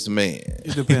and the Best Man.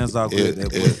 It depends how good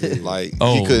that pussy. Like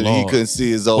he couldn't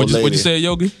see his old lady. What you say,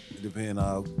 Yogi? It depends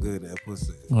how good that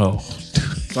pussy. Oh,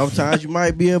 sometimes you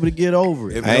might be able to get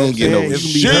over it. I ain't getting over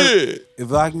shit.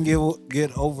 If I can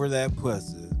get over that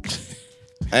pussy,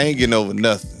 I ain't getting over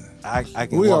nothing. I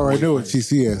can. We already know what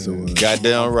TCS was.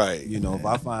 Goddamn right. You know, if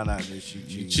I find out that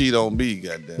she cheat on me,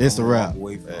 goddamn, it's a wrap.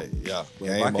 If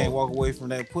I can't walk away from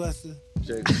that pussy,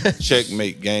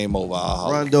 checkmate, game over.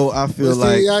 Rondo, I feel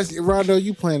like Rondo,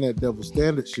 you playing that double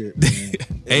standard shit. Man.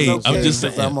 Hey, I'm just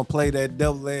saying, I'm gonna play that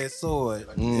double-edged sword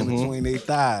in between their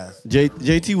thighs.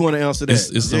 JT want to answer that.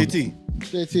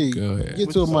 JT, go ahead.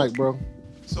 Get to a mic, bro.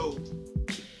 So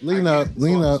lean up.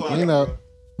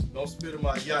 Don't spit in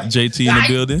my yak. JT in the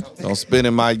building. Don't spit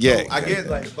in my yak. I guess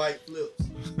like the bite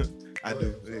flips. I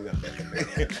do.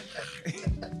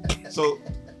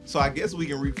 So I guess we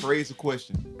can rephrase the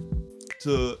question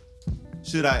to: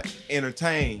 should I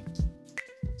entertain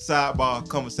sidebar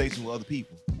conversation with other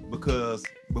people? Because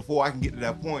before I can get to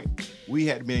that point, we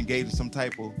had to be engaged in some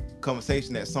type of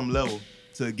conversation at some level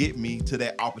to get me to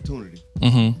that opportunity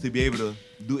to be able to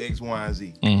do X, Y, and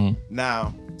Z.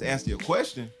 Now, to answer your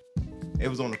question, if it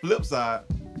was on the flip side,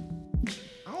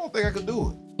 I don't think I could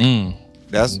do it.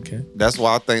 That's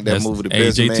why I think that movie, The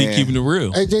Best JT Man. keeping it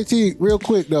real. Hey, JT, real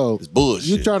quick though. It's bullshit.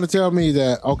 You trying to tell me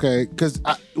that, okay, because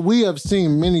we have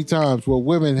seen many times where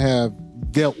women have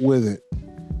dealt with it.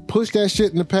 Push that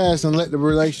shit in the past and let the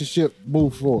relationship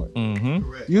move forward.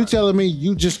 Correct. You telling me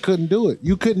you just couldn't do it?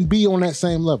 You couldn't be on that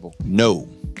same level? No.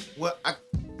 Well,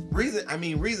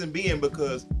 reason being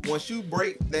because once you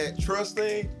break that trust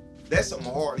thing, that's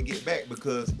something hard to get back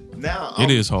because now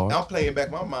it is hard. I'm playing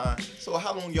back my mind. So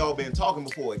how long y'all been talking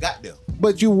before it got there?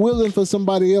 But you're willing for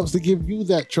somebody else to give you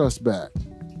that trust back.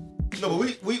 No, but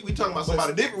we talking about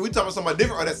somebody different. We talking about somebody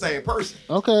different or that same person.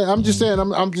 Okay, I'm just saying.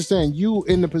 I'm just saying you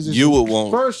in the position. You would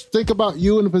want first think about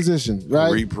you in the position,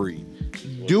 right? Reprieve.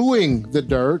 Doing the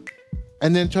dirt,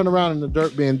 and then turn around and the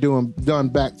dirt being done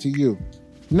back to you.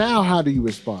 Now, how do you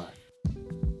respond?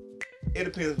 It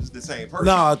depends if it's the same person.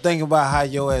 No, think about how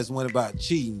your ass went about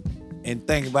cheating, and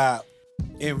think about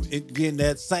it getting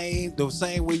the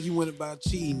same way you went about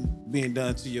cheating being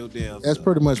done to your damn self. That's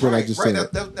pretty much what I just said.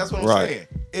 That's what I'm saying.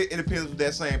 It depends with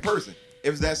that same person.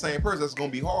 If it's that same person, that's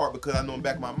gonna be hard because I know in the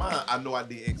back of my mind, I know I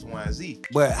did X, Y, and Z.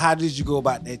 But how did you go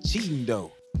about that cheating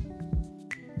though?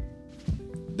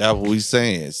 That's what we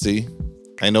saying. See,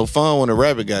 ain't no fun when a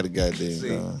rabbit got a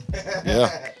goddamn.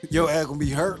 Yeah, your ass gonna be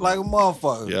hurt like a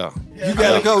motherfucker. Yeah, you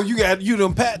gotta go. You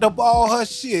done packed up all her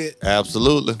shit.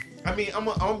 Absolutely. I mean, I'm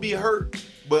gonna be hurt,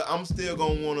 but I'm still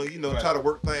gonna wanna, try to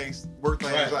work things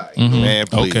out. Man,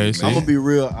 please. Okay, so I'm gonna be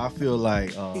real. I feel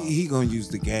like he gonna use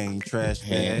the game trash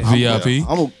can. VIP.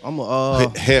 I'm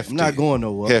not going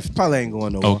nowhere. Hefty. Probably ain't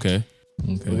going nowhere. Okay.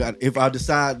 If I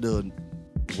decide to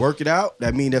work it out,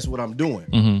 that means that's what I'm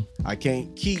doing. I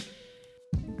can't keep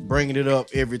bringing it up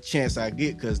every chance I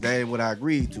get because that ain't what I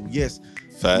agreed to. Yes,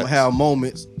 Facts. I'm gonna have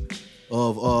moments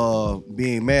of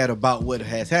being mad about what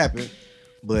has happened,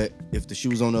 but if the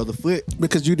shoe's on the other foot,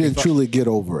 because you didn't truly get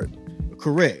over it.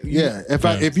 Correct. Yeah.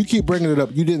 If you keep bringing it up,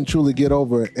 you didn't truly get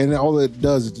over it, and all it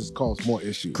does is just cause more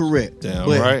issues. Correct. Damn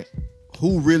but right.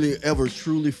 Who really ever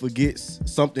truly forgets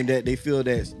something that they feel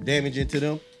that's damaging to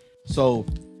them? So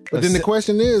But then the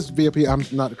question is, VIP, I'm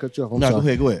not to cut you off. I'm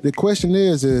sorry. Go ahead. The question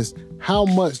is how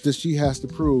much does she has to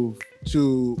prove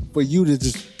for you to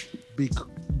just be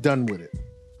done with it?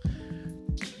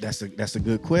 That's a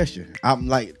good question. I'm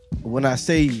like, when I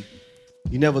say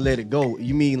you never let it go,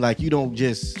 you mean like you don't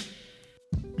just,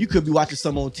 you could be watching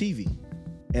something on TV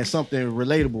and something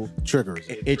relatable triggers.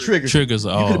 It triggers. You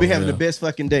could be having the best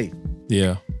fucking day.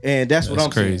 Yeah. And that's what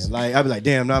I'm crazy. saying. Like, I'd be like,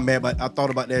 damn, not mad, but I thought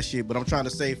about that shit, but I'm trying to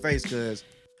save face because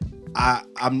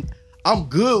I'm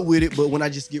good with it, but when I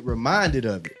just get reminded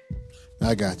of it.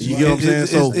 I got you. You know what I'm saying?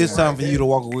 So it's time for you to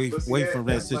walk away from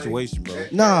that situation, bro.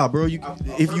 Nah, bro.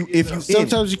 If you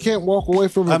sometimes you can't walk away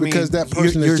from it because that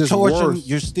person is just worse.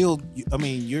 You're still. I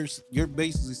mean, you're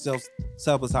basically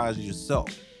self-sabotaging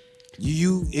yourself.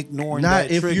 You ignoring not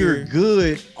that if trigger. You're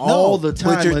good all the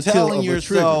time. But you're until telling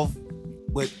yourself.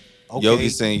 But okay,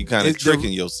 Yogi's saying you kind of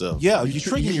tricking yourself. Yeah, you're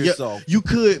tricking yourself. You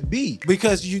could be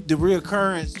because the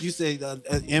reoccurrence. You say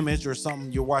an image or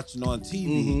something you're watching on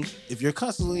TV. If you're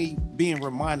constantly being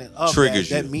reminded of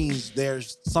that means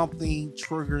there's something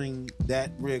triggering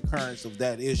that reoccurrence of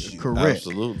that issue. Correct.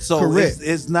 Absolutely. So correct.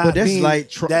 It's not. But that's being,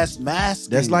 like that's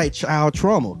masking. That's like child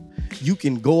trauma. You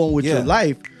can go on with your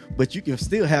life, but you can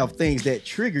still have things that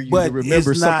trigger you to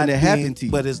remember something that happened to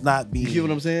you. But it's not being. You get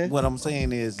what I'm saying? What I'm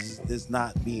saying is it's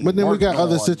not being. But then we got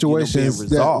other situations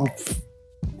that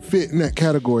fit in that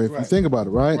category. If you think about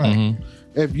it, right? Mm-hmm.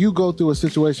 If you go through a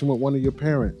situation with one of your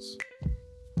parents,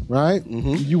 right?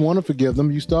 You want to forgive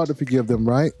them. You start to forgive them,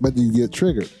 right? But you get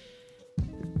triggered.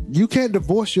 You can't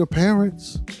divorce your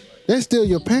parents. They're still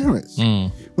your parents.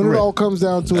 When it all comes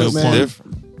down to it, man.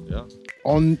 Different. Yeah.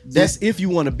 That's if you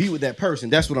want to be with that person.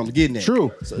 That's what I'm getting at.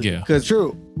 True. So,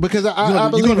 Because I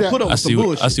believe you're gonna that. put up some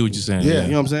bullshit. I see what you're saying. Yeah.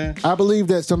 You know what I'm saying? I believe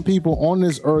that some people on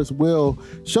this earth will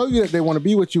show you that they want to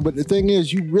be with you, but the thing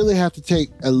is, you really have to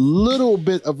take a little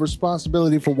bit of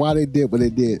responsibility for why they did what they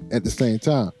did at the same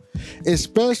time,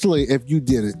 especially if you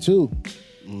did it too.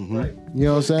 Right. You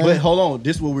know what I'm saying? But hold on,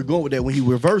 this is where we're going with that. When he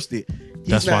reversed it,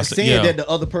 he's not saying that the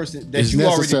other person that you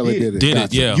already did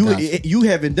it. Yeah, you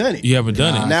haven't done it. You haven't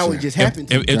done it. Now it just happened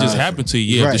to you. It just happened to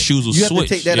you. Yeah, right. the shoes will switch.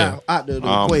 switch. You have to take that out the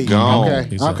equation.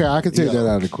 Gone. Okay, I can take that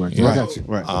out of the question. I got you.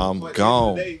 Right. I'm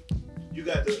gone. You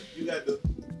got to.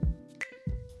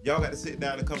 Y'all got to sit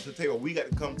down and come to the table. We got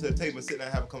to come to the table and sit down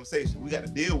and have a conversation. We got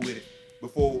to deal with it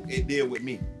before it deal with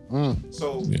me.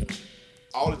 So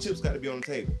all the chips got to be on the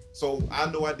table. So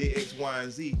I know I did X, Y,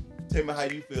 and Z. Tell me how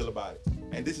you feel about it.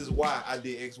 And this is why I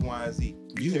did X, Y, and Z.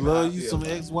 You love you some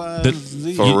X, Y, and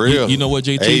Z. For real. You know what,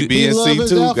 JT? A, B, and C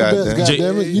too,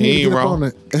 goddamn. He ain't wrong.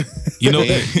 You know,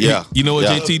 yeah. You know what,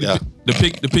 JT? The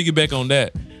piggyback on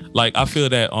that, like I feel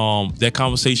that that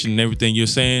conversation and everything you're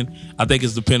saying, I think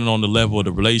it's dependent on the level of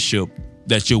the relationship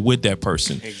that you're with that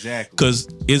person. Exactly.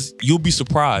 Because you'll be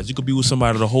surprised. You could be with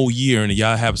somebody the whole year and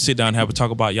y'all sit down and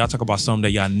talk about something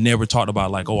that y'all never talked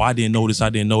about, like, oh, I didn't know this, I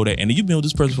didn't know that. And then you've been with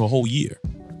this person for a whole year.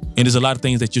 And there's a lot of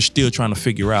things that you're still trying to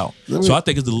figure out. So I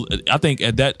think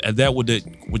at that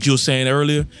what you were saying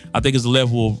earlier, I think it's the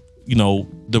level of,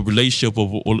 the relationship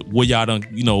of where y'all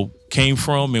done, came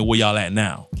from and where y'all at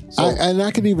now. So, and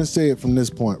I can even say it from this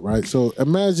point, right? So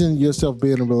imagine yourself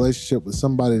being in a relationship with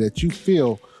somebody that you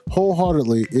feel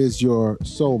wholeheartedly is your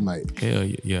soulmate. Hell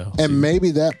yeah. And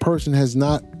maybe that person has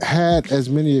not had as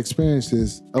many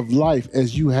experiences of life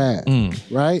as you had,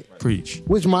 right? Preach.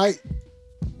 Which might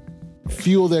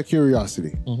fuel their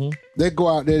curiosity. They go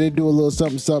out there, they do a little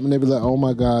something, they be like, oh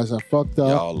my gosh, I fucked up.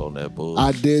 Y'all on that bull.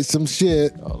 I did some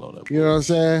shit. Y'all on that bull. You know what I'm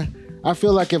saying? I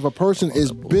feel like if a person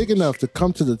is big enough to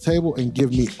come to the table and give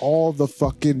me all the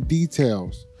fucking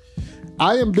details,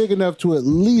 I am big enough to at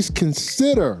least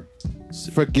consider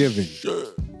forgiving.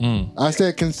 I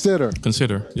said consider.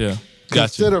 Consider, yeah.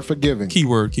 Gotcha. Consider forgiving.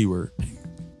 Keyword.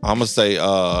 I'm gonna say,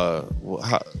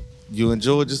 you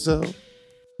enjoyed yourself?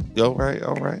 You all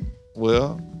right?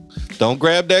 Well, don't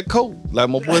grab that coat. Like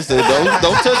my boy said,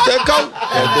 don't touch that coat.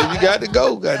 Goddamn, you got to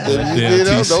go.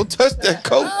 Goddamn, don't touch that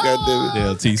coat. Goddamn,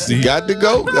 yeah, TC. You got to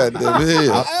go. Goddamn,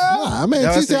 I mean,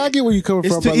 TC, I get where you coming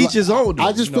from. It's to each his own.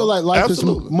 I just feel like life is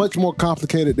much more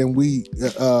complicated than we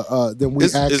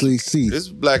actually see. It's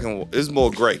black and it's more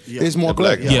gray. Yeah. It's more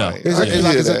gray. Yeah.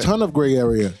 It's a ton of gray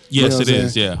area. Yes, it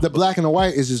is. Yeah. The black and the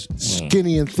white is just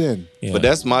skinny and thin. Yeah. But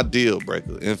that's my deal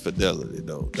breaker, infidelity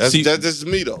though. That's just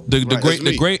me though. The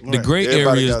gray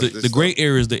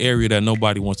area is the area that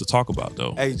nobody wants to talk about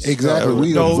though. Exactly.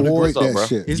 We avoid that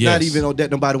shit. It's not even that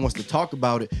nobody wants to talk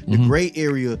about it. The gray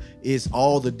area is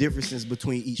all the differences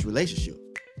between each relationship.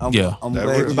 I'm glad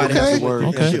everybody has the word.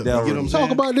 Okay. You know what I'm saying?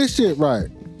 Talk about this shit, right?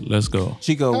 Let's go.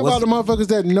 Chico, how about the motherfuckers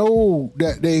that know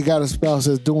that they got a spouse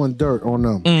that's doing dirt on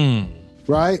them?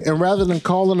 right? And rather than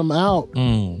calling them out,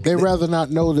 they rather not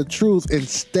know the truth and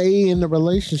stay in the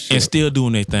relationship. And still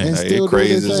doing their thing. They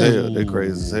crazy as hell. They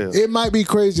crazy as hell. It might be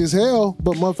crazy as hell,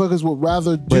 but motherfuckers would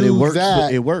rather do But it works.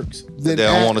 that. It works. They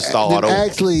don't want to start over.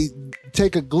 Actually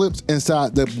take a glimpse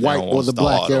inside the white or the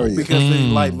black area. Because they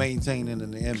like maintaining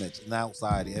an image, an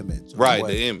outside image. Right,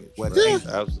 the image.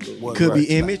 Absolutely. Could be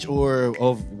image or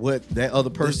of what that other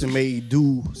person may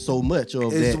do so much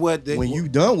of that. When you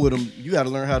done with them, you got to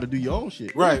learn how to do your own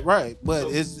shit. Right. But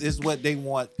it's what they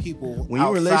want people when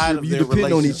you're in a relationship, you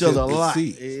depend on each other a lot.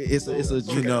 It's a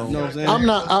you know what I'm saying? I'm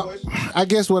not. I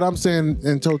guess what I'm saying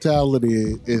in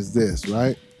totality is this,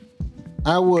 right?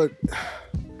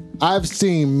 I've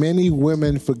seen many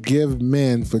women forgive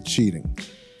men for cheating.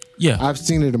 Yeah. I've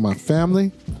seen it in my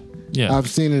family. Yeah. I've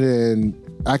seen it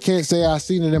in, I can't say I've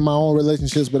seen it in my own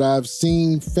relationships, but I've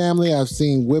seen family, I've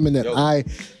seen women that I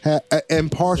am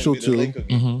partial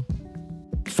to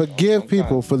forgive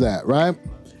people for that, right?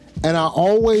 And I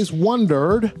always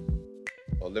wondered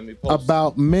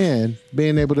about men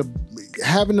being able to,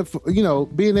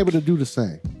 being able to do the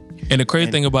same. And the crazy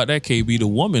thing about that, KB, the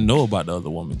woman know about the other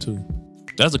woman too.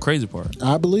 That's the crazy part.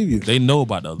 I believe you. They know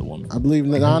about the other woman. I believe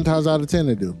 9 times out of 10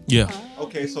 they do. Yeah.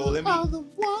 Okay, so let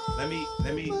me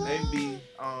be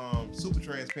super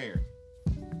transparent.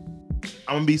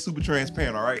 I'm gonna be super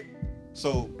transparent, all right?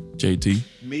 So JT.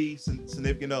 Me,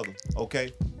 significant other,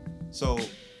 okay? So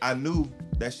I knew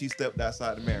that she stepped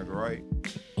outside the marriage, right?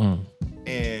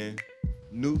 And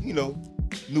knew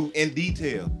in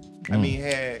detail. I mean,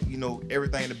 had,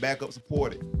 everything to back up,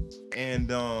 support it.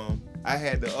 And I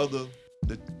had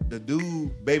the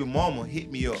dude, baby mama,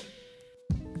 hit me up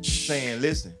saying,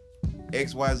 listen,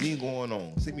 XYZ going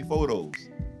on. Send me photos.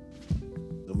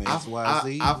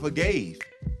 I forgave.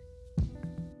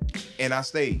 And I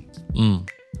stayed.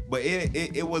 But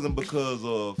it wasn't because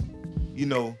of,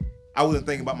 I wasn't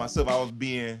thinking about myself. I was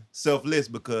being selfless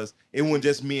because it wasn't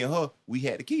just me and her. We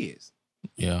had the kids.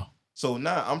 Yeah. So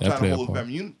now I'm trying to hold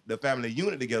the family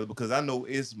unit together because I know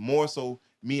it's more so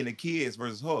me and the kids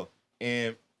versus her.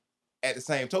 And at the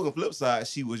same token, flip side,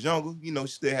 she was younger.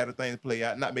 She still had a thing to play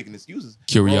out, not making excuses.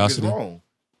 Curiosity. Wrong.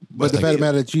 But the fact of the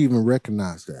matter that you even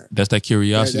recognize that. That's that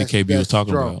curiosity KB was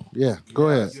talking about. Yeah, go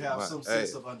ahead. You have some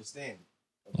sense of understanding.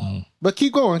 But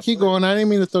keep going. I didn't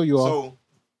mean to throw you off.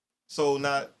 So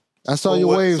now I saw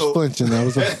your waves flinching. I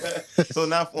was like, so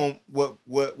now from what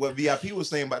VIP was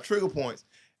saying about trigger points,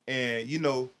 and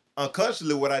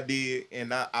unconsciously what I did,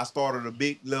 and I started a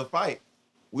big little fight.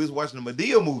 We was watching the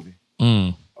Madea movie.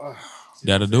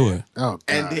 Gotta do it. Oh, gosh.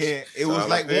 And then it was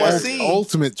like one scene.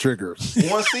 Ultimate triggers.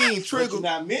 One scene triggered. You're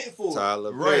not meant for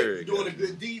Tyler right. Perry. You're doing a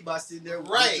good deed by sitting there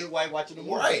right. with your wife watching the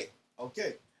movie. Right.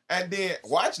 Okay. And then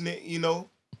watching it, I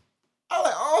was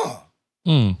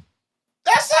like,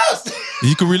 that's us.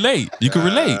 You can relate.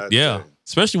 Yeah.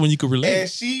 Especially when you can relate. And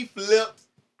she flipped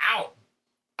out.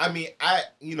 I mean, I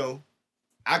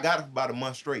got it for about a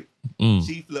month straight.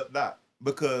 She flipped out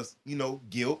because,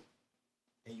 guilt.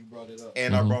 And you brought it up.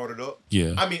 And I brought it up.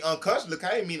 Yeah. I mean, unconsciously,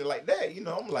 I didn't mean it like that.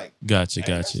 I'm like, Gotcha.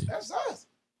 That's us.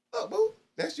 Look, boo,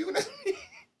 that's you and that's me.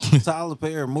 Tyler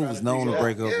Perry movies known to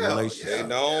break up relationships. They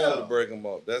known to break them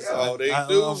up. That's all they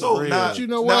do. So but you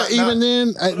know what? Even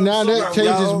then, now that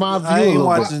changes my view. I ain't a little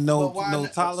watching bit. no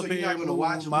Tyler Perry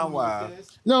movie. My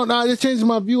wife. No, it changes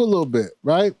my view a little bit,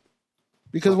 right?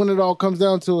 Because when it all comes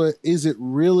down to it, is it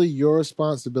really your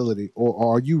responsibility,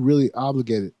 or are you really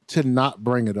obligated to not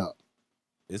bring it up?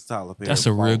 It's Tyler Perry. That's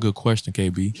a real good question,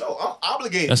 KB. No, I'm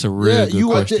obligated. That's a real good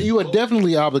question. You are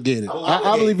definitely obligated.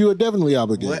 I believe you are definitely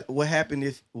obligated. What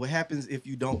happens if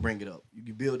you don't bring it up? You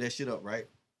can build that shit up, right?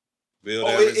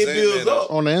 It builds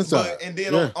up on the inside, and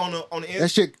then on the inside,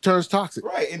 that shit turns toxic.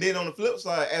 Right, and then on the flip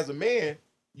side, as a man,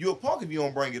 you're a punk if you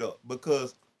don't bring it up,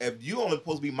 because if you only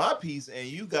supposed to be my piece and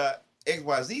you got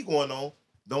XYZ going on,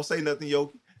 don't say nothing,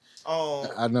 Yoki.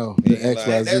 I know the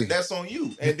XYZ. That's on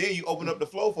you, and then you open up the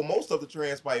flow for most of the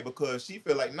transpire because she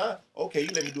feel like, okay, you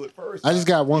let me do it first. I just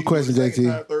got one question,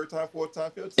 JT. Third time, fourth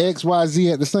time, fifth time.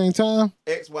 XYZ at the same time.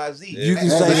 XYZ. You can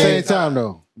at say the same time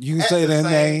though. You can say that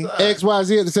name.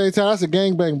 XYZ at the same time. That's a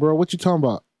gangbang, bro. What you talking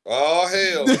about? Oh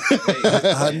hell!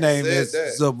 Her name is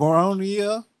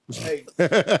Zabronia. Hey, hell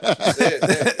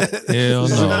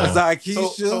no.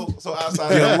 Zakisha. So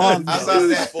outside that,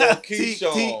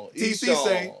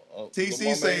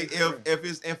 TC say if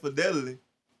it's infidelity,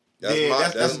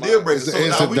 that's a deal breaker. So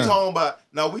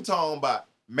now we talking about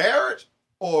marriage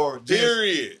or just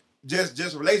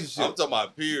relationship. I'm talking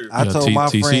about period. I told my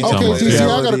friend. Okay, TC,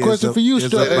 I got a question for you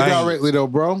directly though,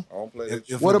 bro.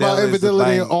 What about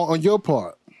infidelity on your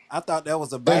part? I thought that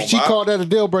was a bang. If she called that a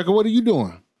deal breaker, what are you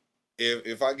doing?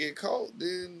 If I get caught,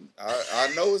 then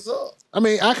I know it's up. I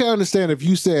mean, I can understand if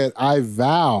you said, I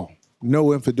vow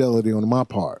no infidelity on my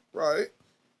part. Right.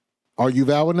 Are you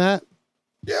vowing that?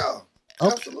 Yeah.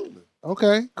 Okay. Absolutely.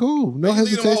 Okay, cool. No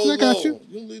hesitation. I got you.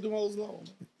 You leave them hoes alone.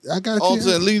 I got you. All I'm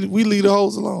saying, we leave the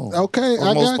hoes alone. Okay, For I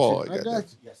the most got part, you. I got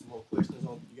you. You got some more questions?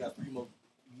 You got 3 more.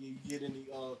 You get any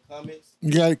comments?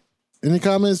 You got any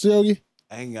comments, Yogi?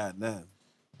 I ain't got none.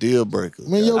 Deal breakers.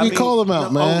 Man, Yogi, call them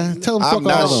out, man. Tell them I'm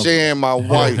not sharing my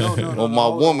wife No, or my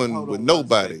woman hold with on,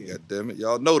 nobody. God damn it,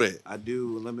 y'all know that. I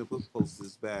do. Let me post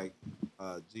this back.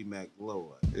 G-Mac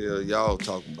Lower. Yeah, y'all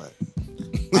talking about it.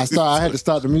 I had to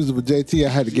start the music with JT. I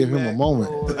had to give him a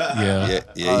moment. Yeah.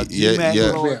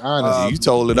 Being honest. You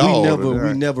told it all.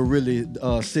 We never really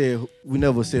said. We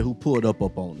never said who pulled up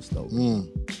on us though.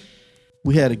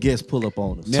 We had a guest pull up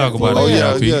on us. Talk about Oh it.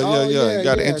 yeah. yeah, You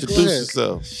got to yeah, introduce go ahead.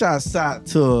 yourself. Shouts out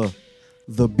to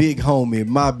the big homie,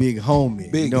 my big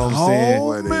homie. You know what I'm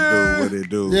saying? What they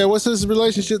do? Yeah, what's his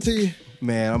relationship to you?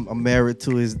 Man, I'm married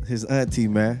to his auntie,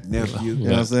 man. Nephew. You know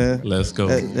what I'm saying? Let's go.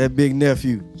 That big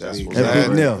nephew. That's what's That big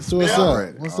happening. nephew. So what's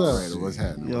up? What's up? What's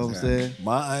happening? You know what I'm saying?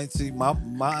 My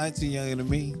auntie younger than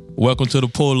me. Welcome to the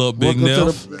Pullup, Big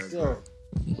Neff.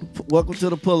 Welcome to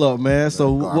the Pullup, man.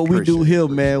 So what we do here,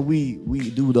 man, we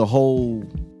do the whole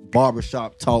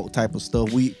barbershop talk type of stuff.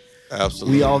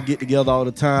 Absolutely. We all get together all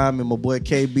the time, and my boy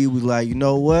KB was like, you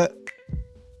know what?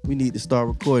 We need to start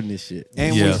recording this shit.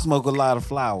 And we smoke a lot of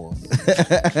flowers.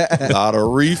 A lot of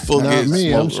reefer Not gets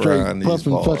me. I'm smoked straight around these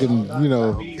puffing, bars. fucking,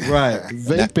 Right.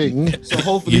 vaping. So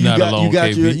hopefully You're not alone, you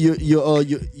got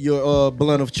KB. your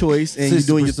blunt of choice, and you're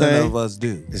doing your 60% thing. of us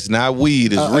do. It's not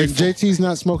weed, it's reefer. JT's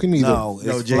not smoking either. No, it's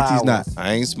No, JT's flowers. not.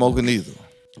 I ain't smoking either.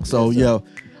 So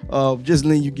just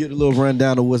letting you get a little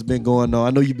rundown of what's been going on. I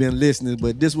know you've been listening,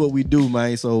 but this is what we do,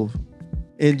 man. So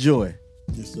enjoy.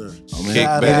 Yes, sir.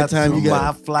 Shout back. out to Anytime you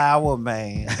got- my flower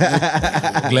man.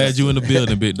 Glad you in the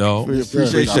building, big dog.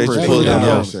 Appreciate you you pulling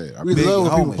up. We Big love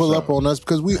when people homie, pull so. up on us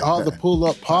because we are the Pull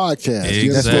Up Podcast.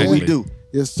 You That's understand? what we do.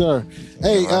 Yes, sir.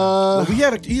 Hey, Well, we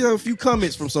had a few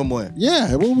comments from someone.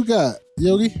 yeah, what we got,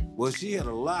 Yogi? Well, she had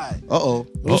a lot. Uh-oh.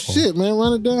 Oh shit, man,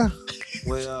 run it down.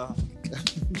 Well,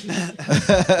 She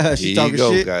Here talking you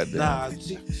go, shit. goddamn. nah,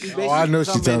 she basically I know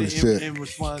she commented talking shit. in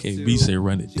response KB to say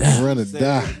run it down. Run it said,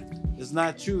 down. It's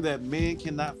not true that men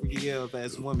cannot forgive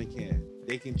as women can.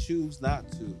 They can choose not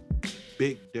to.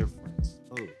 Big difference.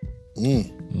 Oh.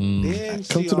 Then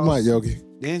Come she to the mic, also- Yogi.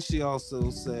 Then she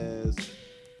also says,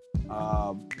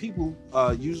 people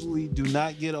usually do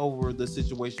not get over the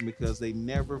situation because they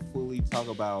never fully talk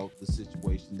about the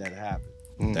situation that happened.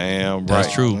 Damn right.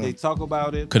 That's true. They talk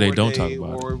about it 'Cause they for a don't day talk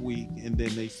about or a week, and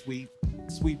then they sweep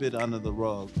it under the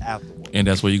rug afterwards. And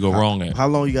that's where you go wrong at. How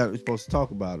long you got supposed to talk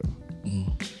about it?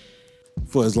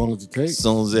 For as long as it As takes.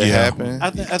 soon as it happens, I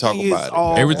you think talk it's about it.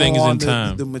 all Everything is on in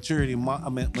time. The maturity,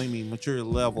 maturity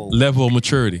level. Level of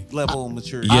maturity. Level of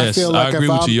maturity. Yes, I agree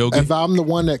with you, Yogi. If I'm the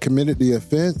one that committed the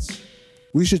offense,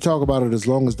 we should talk about it as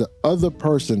long as the other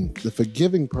person, the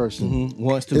forgiving person,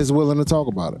 Wants to. is willing to talk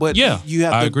about it. But Yeah, you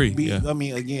have I to agree, Be, yeah. I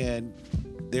mean, again,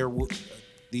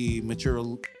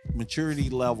 the maturity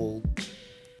level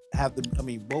have to. I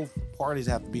mean, both parties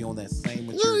have to be on that same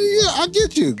maturity. Yeah, level. I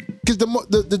get you. Because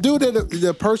the dude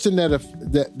the person that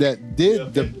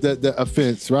did the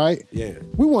offense, right? Yeah.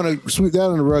 We want to sweep that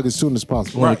on the rug as soon as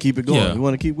possible. want to keep it going. Yeah. You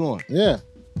want to keep going. Yeah,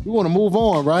 we want to move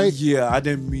on, right? Yeah, I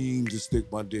didn't mean to stick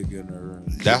my dick in her.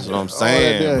 That's what I'm All that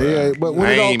saying. there, bruh. yeah. But when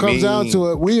I it all ain't comes down mean-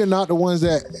 to it, we are not the ones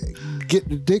that get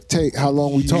to dictate how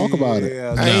long we talk about it.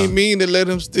 Yeah, I ain't mean to let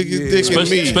him stick his dick in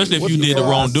Especially, me. especially if you did the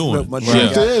wrongdoing.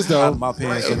 Truth is, though, my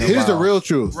pants in here's the mouth. real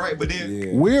truth. Right, but then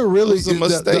Yeah. We're really It was a the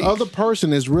mistake. other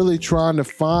person is really trying to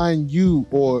find you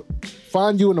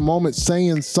in the moment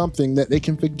saying something that they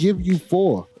can forgive you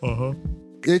for.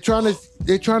 They're trying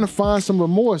to find some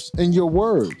remorse in your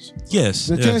words. Yes.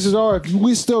 The yes. chances are, if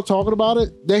we still talking about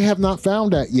it, they have not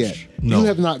found that yet. No. You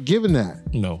have not given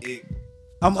that. No.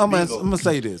 I'm gonna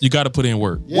say this. You got to put in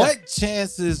work. Yeah. What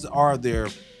chances are there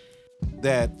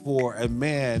that for a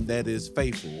man that is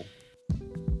faithful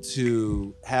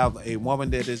to have a woman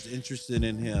that is interested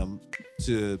in him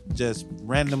to just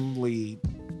randomly,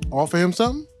 Offer him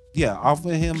something? offer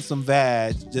him some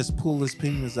vag, just pull his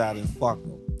penis out and fuck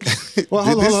him? Well,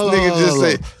 Did this nigga just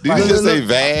say? Did you just say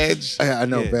vag I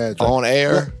know, Yeah. bad. on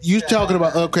air? You talking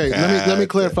about? Okay, let me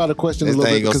clarify the question a This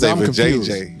little thing bit gonna because say I'm for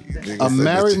confused. JJ. A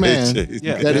married man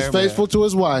Yeah. that is married faithful man. to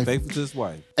his wife, Faithful to his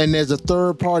wife, and there's a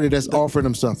third party that's offering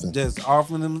him something. just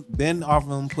offering him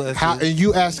pussy, How? And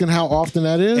you asking how often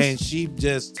that is? and she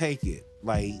just take it,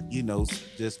 like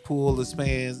just pull his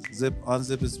pants,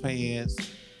 unzip his pants,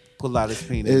 pull out his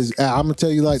penis. I'm gonna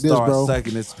tell you like this, bro. Start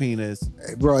sucking his penis.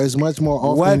 Bro, it's much more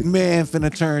often. What man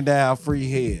finna turn down free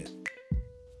head?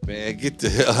 Man, get the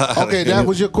hell out of Okay, here. that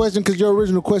was your question because your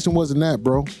original question wasn't that,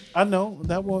 bro. I know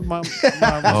that was my.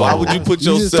 Why would you put You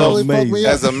just yourself totally fucked me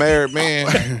up. as a married man?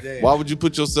 Why would you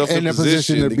put yourself in a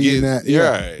position to be get in that?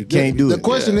 Yeah, Can't do The it.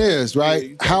 question is,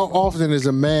 right? How often is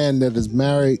a man that is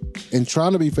married and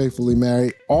trying to be faithfully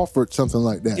married offered something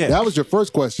like that? Yeah. That was your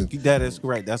first question. That is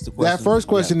correct. That's the question. That first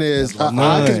question is, that's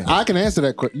what I can answer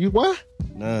that question. You what?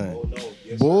 None.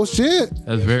 Bullshit.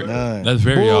 That's very None. that's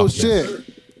very often. Bullshit.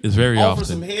 It's very Offer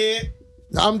some often. head.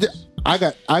 I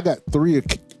got three.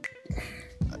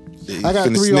 I got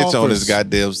finna three snitch offers. on his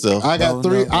goddamn self. I got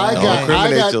three. I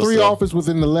incriminate got three yourself. offers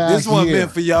within the last This one year.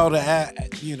 meant for y'all to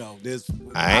act. You know, this.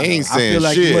 I ain't I saying feel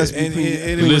like shit. you must be And it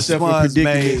putting was yourself in funds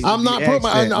predicament. made. I'm not The putting my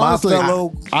accent. honestly.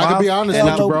 I can be honest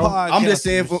with you, bro. I'm just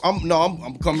saying.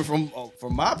 I'm coming from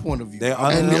my point of view.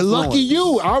 And lucky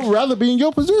you. I'd rather be in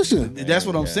your position. That's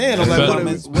what I'm saying. I'm like,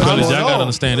 Fellas, what's y'all going gotta on?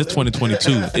 understand. It's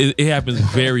 2022. It happens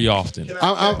very often.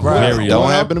 Don't Very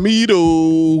often. happen to me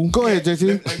though. Go ahead,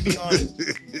 JT. Let me be honest.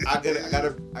 I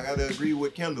gotta agree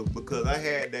with Kendall because I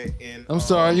had that in. I'm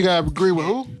sorry. You gotta agree with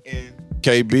who? In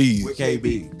KB. with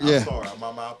KB. I'm Yeah. sorry.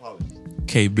 My apologies.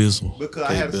 K Bizzle. Because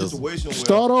I had a situation where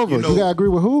Start over. You gotta agree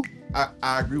with who?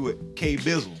 I agree with K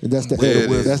Bizzle. That's the Yeah, it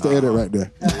edit. is. That's the edit right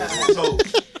there. So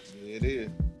It is.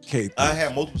 KB. I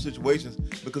had multiple situations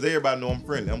because everybody know I'm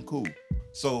friendly. I'm cool.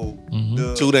 So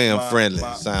Too damn my- friendly.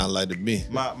 my- Sound like to me.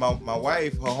 My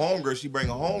wife, her homegirl, she bring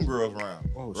her homegirls around,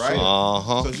 Oh, right?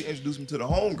 Uh-huh. So she introduced me to the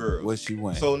homegirls. Where she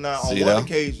went? So now on See one that?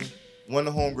 occasion, one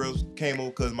of the homegirls came over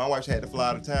because my wife had to fly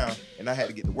out of town and I had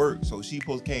to get to work. So she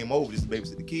came over just to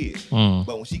babysit the kids.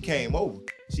 But when she came over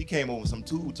with some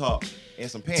tube top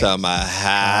and some pants. Talking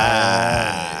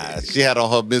about she had on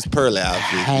her Miss Pearly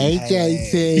outfit. Hey,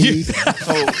 JT.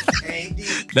 So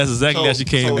That's exactly how she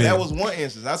came so in. that was one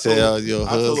instance. I Tell told your her,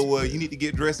 husband. well, you need to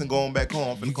get dressed and go on back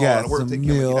home. You Call out got of work, some take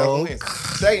care of you. That's one milk.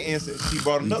 instance. Second instance, she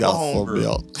brought You another got 4 homegirl.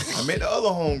 milk. I met the other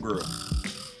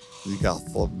homegirl. You got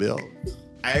 4 milk.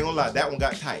 I ain't gonna lie, that one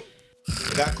got tight.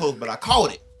 It got close, but I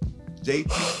caught it.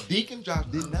 JT Deacon Josh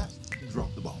did not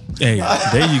drop the ball. Hey,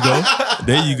 there you go.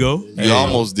 There you go. You Hey,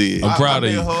 almost did. I'm proud of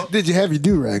I you. met her. Did you have your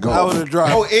do-rag on? I would have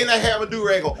dropped. Oh, and I have a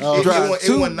do-rag on. Oh, It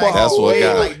wasn't nice. That's what Way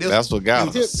got like this. That's what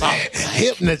got us.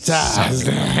 Hypnotized.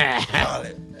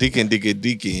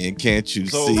 Deacon, can't you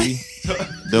So- see? so-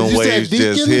 Them You said waves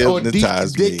just Deacon or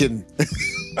hypnotized me. Dickin?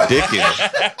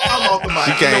 Dickin. I'm off the mic.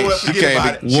 She You know came. what? She Forget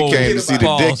about came. it. She Whoa. came to see the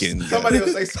Pause. Dickin. Somebody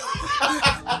else say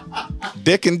something.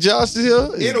 Dickin Josh is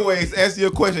here. Anyways, answer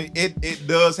your question. It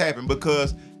does happen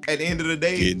because at the end of the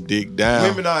day, Getting dick down.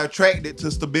 women are attracted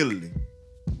to stability.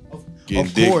 Getting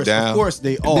Of dick course, down. of course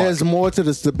they are. There's more to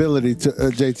the stability to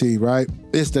JT, right?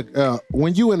 It's the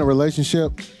when you in a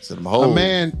relationship, To them a hoes.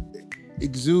 man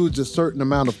exudes a certain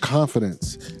amount of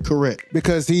confidence Correct.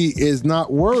 because he is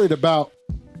not worried about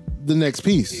the next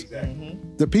piece.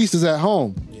 The piece is at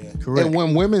home. Correct. And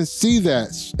when women see that,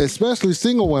 especially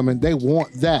single women, they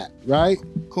want that, right?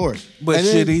 Of course. But And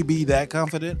should then- he be that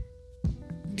confident?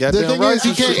 Goddamn The thing right. is,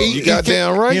 he can't- You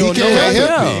goddamn right. he You don't can't know it. help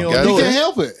Yeah. it. He don't Goddamn- He know can't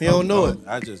help it. He don't know it.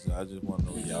 I just want to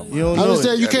know y'all. You don't I know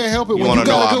understand it. you can't help it You when you wanna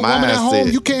know got a our good woman at home.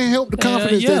 mindset. You can't help the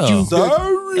confidence yeah. that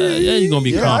you. Yeah, you're gonna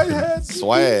be confident.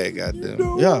 Swag,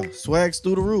 goddamn. Yeah, swags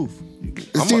through the roof.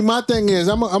 See, my thing is,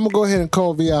 I'm gonna go ahead and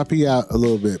call VIP out a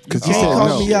little bit because he You can't said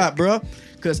call no. me out, bro,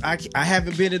 because I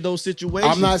haven't been in those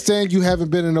situations. I'm not saying you haven't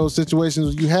been in those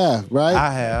situations. You have, right?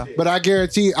 I have. But I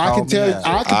guarantee I Call can me tell. out.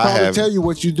 I can I probably haven't. tell you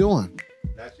what you're doing.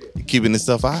 You keeping this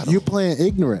stuff out. You playing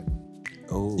ignorant.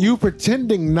 Oh. You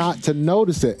pretending not to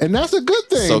notice it, and that's a good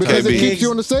thing So, because it KB. keeps you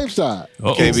on the safe side.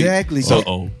 Uh-oh. KB. Exactly. So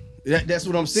Uh-oh. that's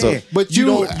what I'm saying. but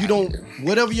you you- don't.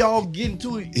 Whatever y'all get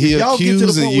into it, He y'all get to the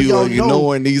accusing point where you y'all of know.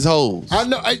 ignoring these hoes. I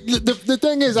know. The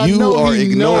thing is, I You know are he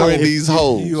ignoring knows. these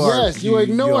hoes. Yes, you're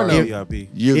ignoring them. VIP.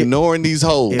 You're ignoring these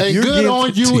hoes. And you're good getting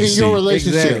on to you in TC. your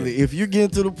relationship. Exactly. If you're getting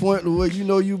to the point where you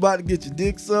know you about to get your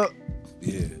dick sucked,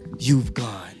 Yeah. you've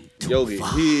gone. Yogi,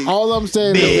 he All I'm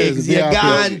saying Biggs, is, you VIP.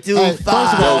 gone too Hey, first of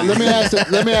all, far. let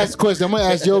me ask the question. I'm gonna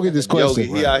ask Yogi this question.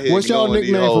 Yogi, he out here What's your ignoring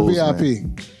these nickname for hoes,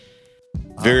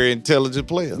 VIP? very intelligent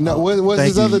player. No, what's Thank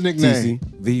his you, other nickname?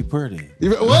 TC. V Pretty.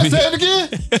 What? Say it again.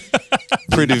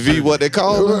 Pretty V, what they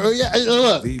call him? Yeah,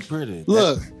 look, V Pretty.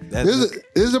 look. That's This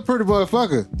is a pretty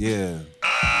motherfucker. yeah.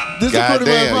 This is a pretty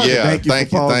Goddamn, motherfucker. yeah. Thank you Thank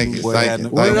for you, pausing. thank you, What thank happened?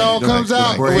 you. When thank it you. all comes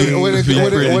out,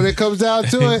 when it comes down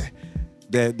to it,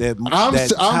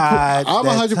 I'm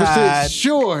 100%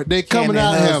 sure they coming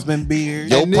at him. Husband beard.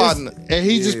 Yo, And partner. and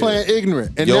he's just playing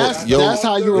ignorant, and Yo, that's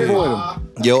how you avoid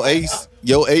him. Yo, Ace,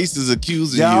 your ace is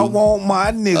accusing y'all you. Want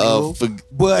my nigga,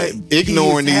 but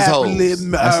ignoring these hoes.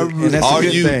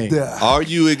 Are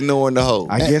you ignoring the hoe?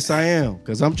 I guess I am,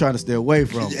 because I'm trying to stay away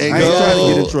from it. I Ain't ain't trying to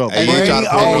get in trouble.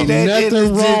 Ain't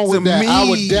nothing wrong with that. I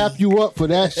would dap you up for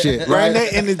that shit. Bring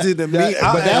that energy to me.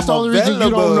 But that's the only reason you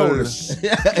don't notice.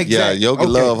 Exactly. Yeah, Yogi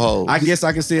love hoes. I guess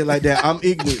I can say it like that. I'm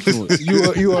ignorant to it.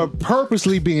 You are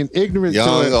purposely being ignorant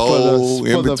Young, to it. old,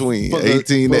 in between,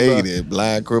 18 to 80,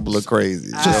 blind, cripple, or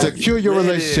crazy. To secure your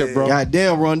relationship, bro.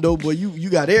 Goddamn, Rondo, boy, you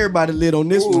got everybody lit on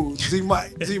this one. She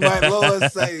might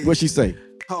Lord say. What she say?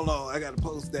 Hold on, I gotta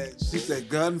post that. She said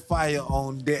gunfire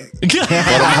on deck. For them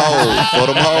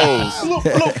hoes.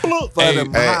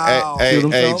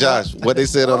 Hey, Josh, what they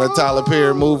said on the Tyler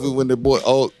Perry movie when the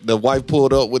wife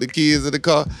pulled up with the kids in the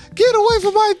car. Get away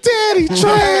from my daddy,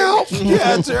 tramp.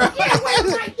 Yeah, tramp.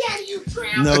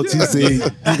 No, TC,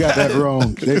 you got that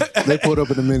wrong. They pulled up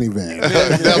in the minivan.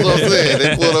 That's what I'm saying.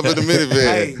 They pulled up in the minivan.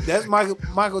 Hey, that's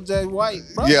Michael J. White,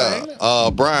 brother, yeah,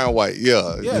 Brian White.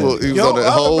 Yeah, yeah. He was on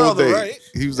the whole brother, date. Right?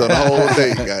 He was on the whole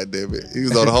date. Goddamn it, he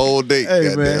was on the whole date. Hey,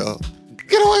 goddamn.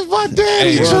 Get away from my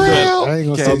daddy, tramp. I ain't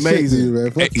gonna say shit to you,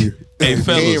 man. Fuck you. Hey, He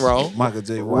fellas. ain't wrong. Michael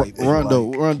J. White.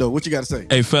 Rondo, what you got to say?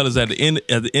 Hey, fellas, at the end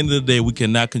of the day, we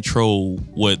cannot control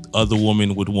what other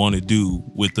women would want to do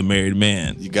with the married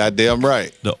man. You goddamn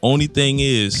right. The only thing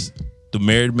is, the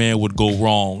married man would go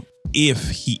wrong if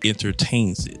he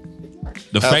entertains it.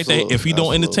 The fact that if he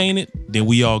don't entertain it, then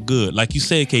we all good. Like you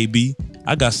said, KB,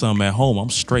 I got something at home. I'm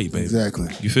straight, baby.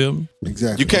 Exactly. You feel me?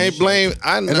 Exactly. You can't blame.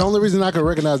 And the only reason I can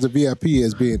recognize the VIP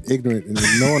as being ignorant and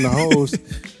ignoring the hoes is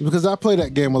because I play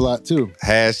that game a lot too.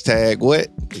 Hashtag what?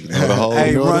 Ignore the hoes.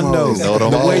 Hey, Rondo,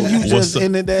 the way you just up?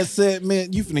 ended that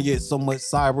segment, you finna get so much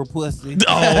cyber pussy. Oh,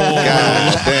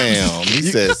 God damn. He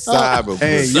said cyber.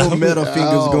 Hey, your middle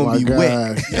finger's gonna be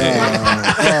wet.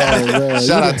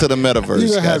 Shout out to the metaverse. You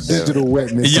gonna have digital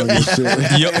wetness on your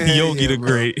shit. Yogi the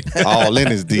Great. All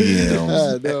in his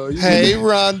DMs. Hey,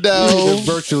 Rondo.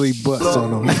 Virtually butts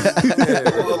on them.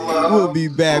 We'll be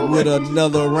back with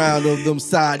another round of them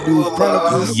side dude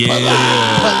chronicles. Yeah.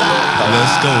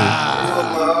 Let's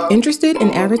go. Interested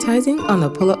in advertising on the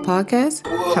Pullup podcast?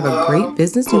 Have a great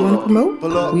business you want to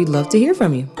promote? We'd love to hear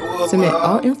from you. Submit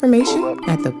all information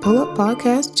at the Pullup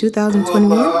Podcast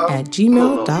 2021 at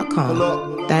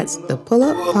gmail.com. That's the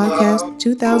Pullup Podcast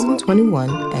 2021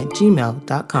 at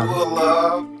gmail.com.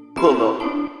 Pull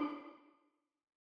up.